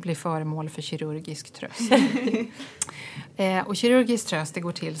fick bli föremål för kirurgisk tröst. Och kirurgisk tröst, det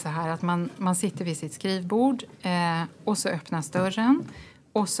går till så här att man sitter vid sitt skrivbord och så öppnas dörren.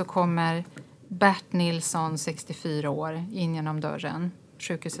 Och så kommer Bert Nilsson, 64 år, in genom dörren.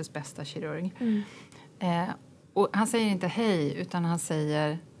 Sjukhusets bästa kirurg. Och han säger inte hej utan han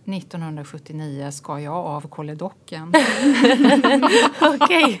säger 1979 ska jag av koledocken.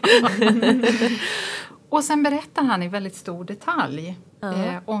 Okej. Och sen berättar han i väldigt stor detalj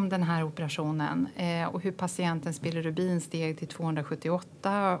om den här operationen. Och hur patientens bilirubin steg till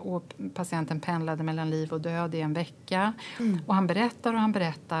 278. Och patienten pendlade mellan liv och död i en vecka. Och han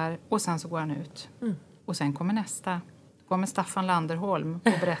berättar och sen så går han ut. Och sen kommer nästa. Kommer Staffan Landerholm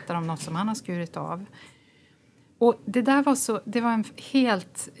och berättar om något som han har skurit av. Och det var en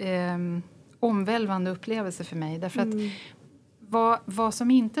helt omvälvande upplevelse för mig. Därför att vad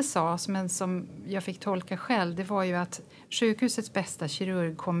som inte sades, men som jag fick tolka själv, det var ju att sjukhusets bästa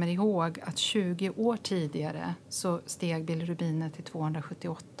kirurg kommer ihåg att 20 år tidigare så steg bilirubinet till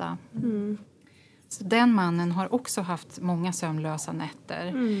 278. Så den mannen har också haft många sömnlösa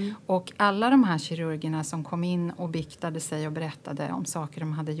nätter. Och alla de här kirurgerna som kom in och biktade sig och berättade om saker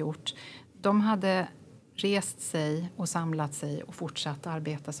de hade gjort, de hade rest sig och samlat sig och fortsatt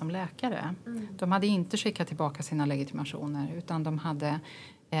arbeta som läkare. De hade inte skickat tillbaka sina legitimationer utan de hade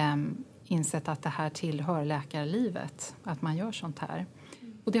insett att det här tillhör läkarlivet, att man gör sånt här.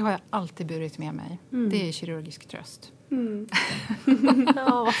 Och det har jag alltid burit med mig. Det är kirurgisk tröst.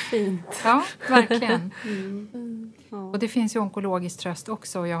 Ja, vad fint. Ja, verkligen. Och det finns ju onkologisk tröst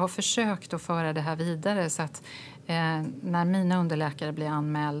också. Och jag har försökt att föra det här vidare så att när mina underläkare blir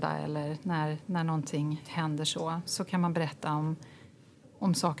anmälda eller när någonting händer så kan man berätta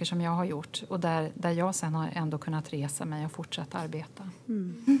om saker som jag har gjort. Och där jag sen har ändå kunnat resa mig och fortsätta arbeta.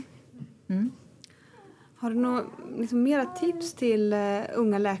 Har du några mera tips till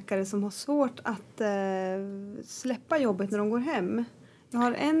unga läkare som har svårt att släppa jobbet när de går hem? Jag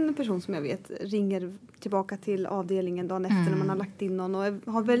har en person som jag vet ringer tillbaka till avdelningen dagen efter när man har lagt in någon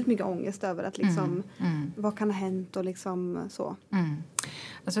och har väldigt mycket ångest över att vad kan ha hänt och så.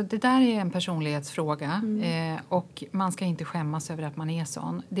 Alltså det där är en personlighetsfråga och man ska inte skämmas över att man är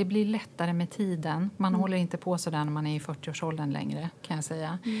sån. Det blir lättare med tiden. Man håller inte på så där när man är i 40-årsåldern längre, kan jag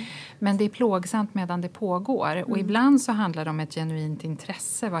säga. Men det är plågsamt medan det pågår. Och ibland så handlar det om ett genuint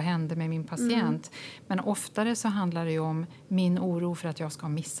intresse. Vad händer med min patient? Men oftare så handlar det ju om min oro för att jag ska ha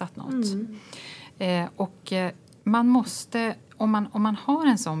missat något. Man måste, om man har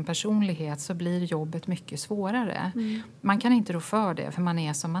en sån personlighet så blir jobbet mycket svårare. Man kan inte rå för det för man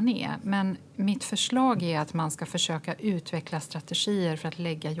är som man är. Men mitt förslag är att man ska försöka utveckla strategier för att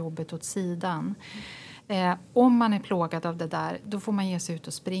lägga jobbet åt sidan. Om man är plågad av det där, då får man ge sig ut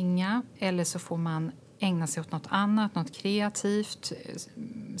och springa. Eller så får man ägna sig åt något annat, något kreativt,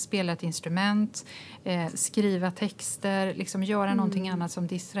 spela ett instrument, skriva texter, göra någonting annat som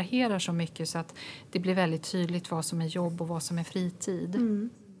distraherar så mycket så att det blir väldigt tydligt vad som är jobb och vad som är fritid.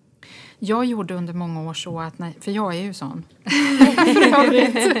 Jag gjorde under många år så att, för jag är ju sån.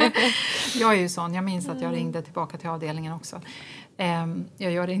 Jag är ju sån, jag minns att jag ringde tillbaka till avdelningen också.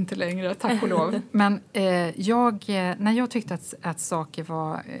 Jag gör det inte längre, tack och lov. Men när jag tyckte att saker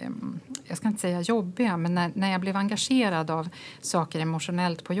var, jag ska inte säga jobbiga, men när jag blev engagerad av saker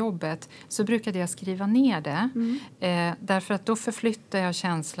emotionellt på jobbet så brukade jag skriva ner det. Därför att då förflyttar jag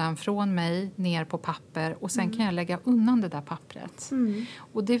känslan från mig ner på papper och sen kan jag lägga undan det där pappret.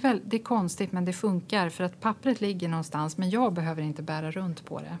 Och det är konstigt men det funkar för att pappret ligger någonstans men jag behöver inte bära runt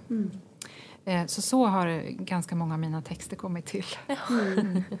på det. Så har ganska många av mina texter kommit till.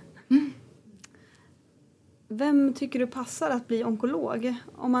 Vem tycker du passar att bli onkolog?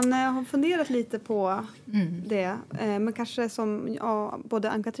 Om man har funderat lite på det. Men kanske som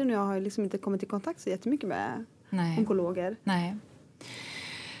både Ann-Katrin och jag har inte kommit i kontakt så jättemycket med onkologer. Nej.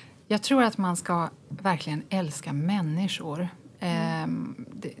 Jag tror att man ska verkligen älska människor.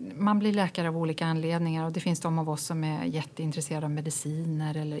 Man blir läkare av olika anledningar och det finns de av oss som är jätteintresserade av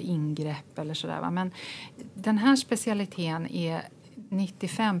mediciner eller ingrepp eller sådär. Men den här specialiteten är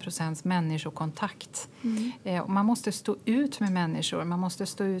 95% människokontakt. Och man måste stå ut med människor, man måste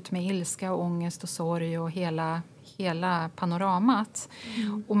stå ut med ilska och ångest och sorg och hela panoramat.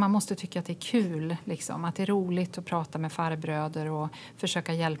 Och man måste tycka att det är kul, att det är roligt att prata med farbröder och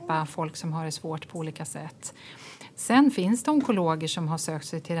försöka hjälpa folk som har det svårt på olika sätt. Sen finns det onkologer som har sökt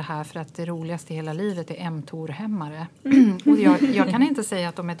sig till det här för att det roligaste i hela livet är mTOR-hämmare. Och jag kan inte säga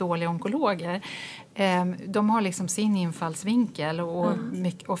att de är dåliga onkologer. De har sin infallsvinkel och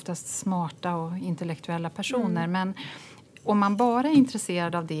oftast smarta och intellektuella personer. Men om man bara är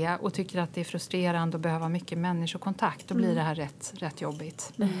intresserad av det och tycker att det är frustrerande och behöver mycket människokontakt, då blir det här rätt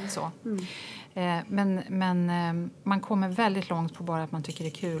jobbigt. Så. Men man kommer väldigt långt på bara att man tycker det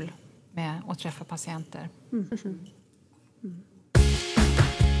är kul med att träffa patienter.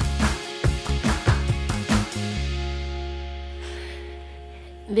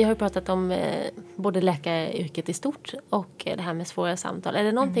 Vi har ju pratat om både läkaryrket i stort och det här med svåra samtal. Är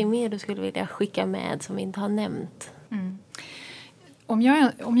det någonting mer du skulle vilja skicka med som vi inte har nämnt?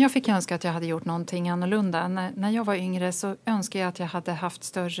 Om jag fick önska att jag hade gjort någonting annorlunda. När jag var yngre så önskade jag att jag hade haft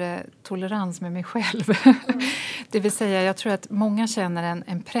större tolerans med mig själv. Det vill säga, jag tror att många känner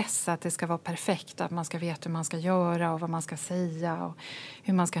en press att det ska vara perfekt. Att man ska veta hur man ska göra och vad man ska säga och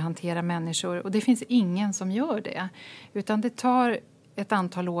hur man ska hantera människor. Och det finns ingen som gör det. Utan det tar ett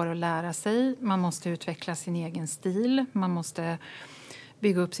antal år att lära sig. Man måste utveckla sin egen stil. Man måste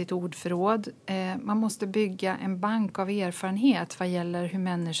bygga upp sitt ordförråd. Man måste bygga en bank av erfarenhet vad gäller hur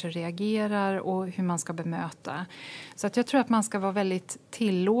människor reagerar och hur man ska bemöta. Så att jag tror att man ska vara väldigt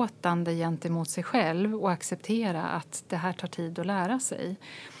tillåtande gentemot sig själv och acceptera att det här tar tid att lära sig.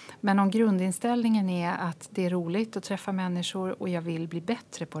 Men om grundinställningen är att det är roligt att träffa människor och jag vill bli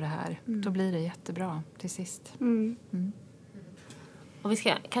bättre på det här, då blir det jättebra till sist. Och vi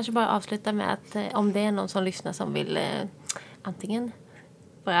ska kanske bara avsluta med att om det är någon som lyssnar som vill antingen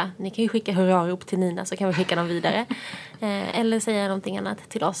bara, ni kan ju skicka hurrarop till Nina så kan vi skicka dem vidare. Eller säga någonting annat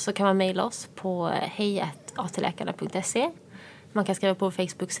till oss så kan man mejla oss på hej@atläkarna.se. Man kan skriva på vår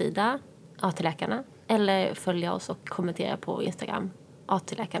Facebook-sida AT-läkarna eller följa oss och kommentera på Instagram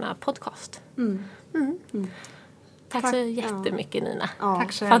AT-läkarna podcast. Tack så jättemycket Nina.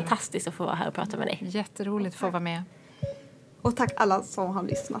 Tack själv. Fantastiskt att få vara här och prata med dig. Jätteroligt att få vara med. Och tack alla som har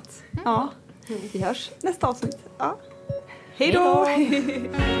lyssnat. Ja, vi hörs nästa avsnitt. Ja. Hej då!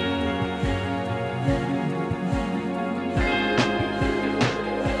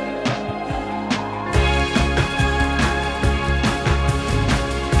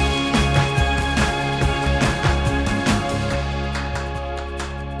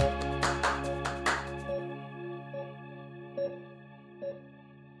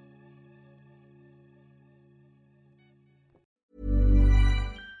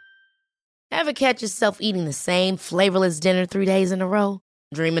 Ever catch yourself eating the same flavorless dinner 3 days in a row?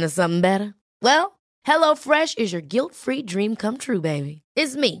 Dreaming of something better? Well, HelloFresh is your guilt-free dream come true, baby.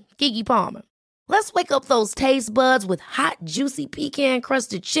 It's me, Keke Palmer. Let's wake up those taste buds with hot, juicy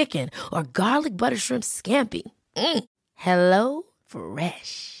pecan-crusted chicken or garlic butter shrimp scampi. Hello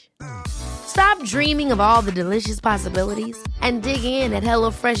Fresh. Stop dreaming of all the delicious possibilities and dig in at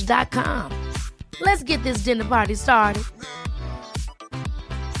HelloFresh.com. Let's get this dinner party started.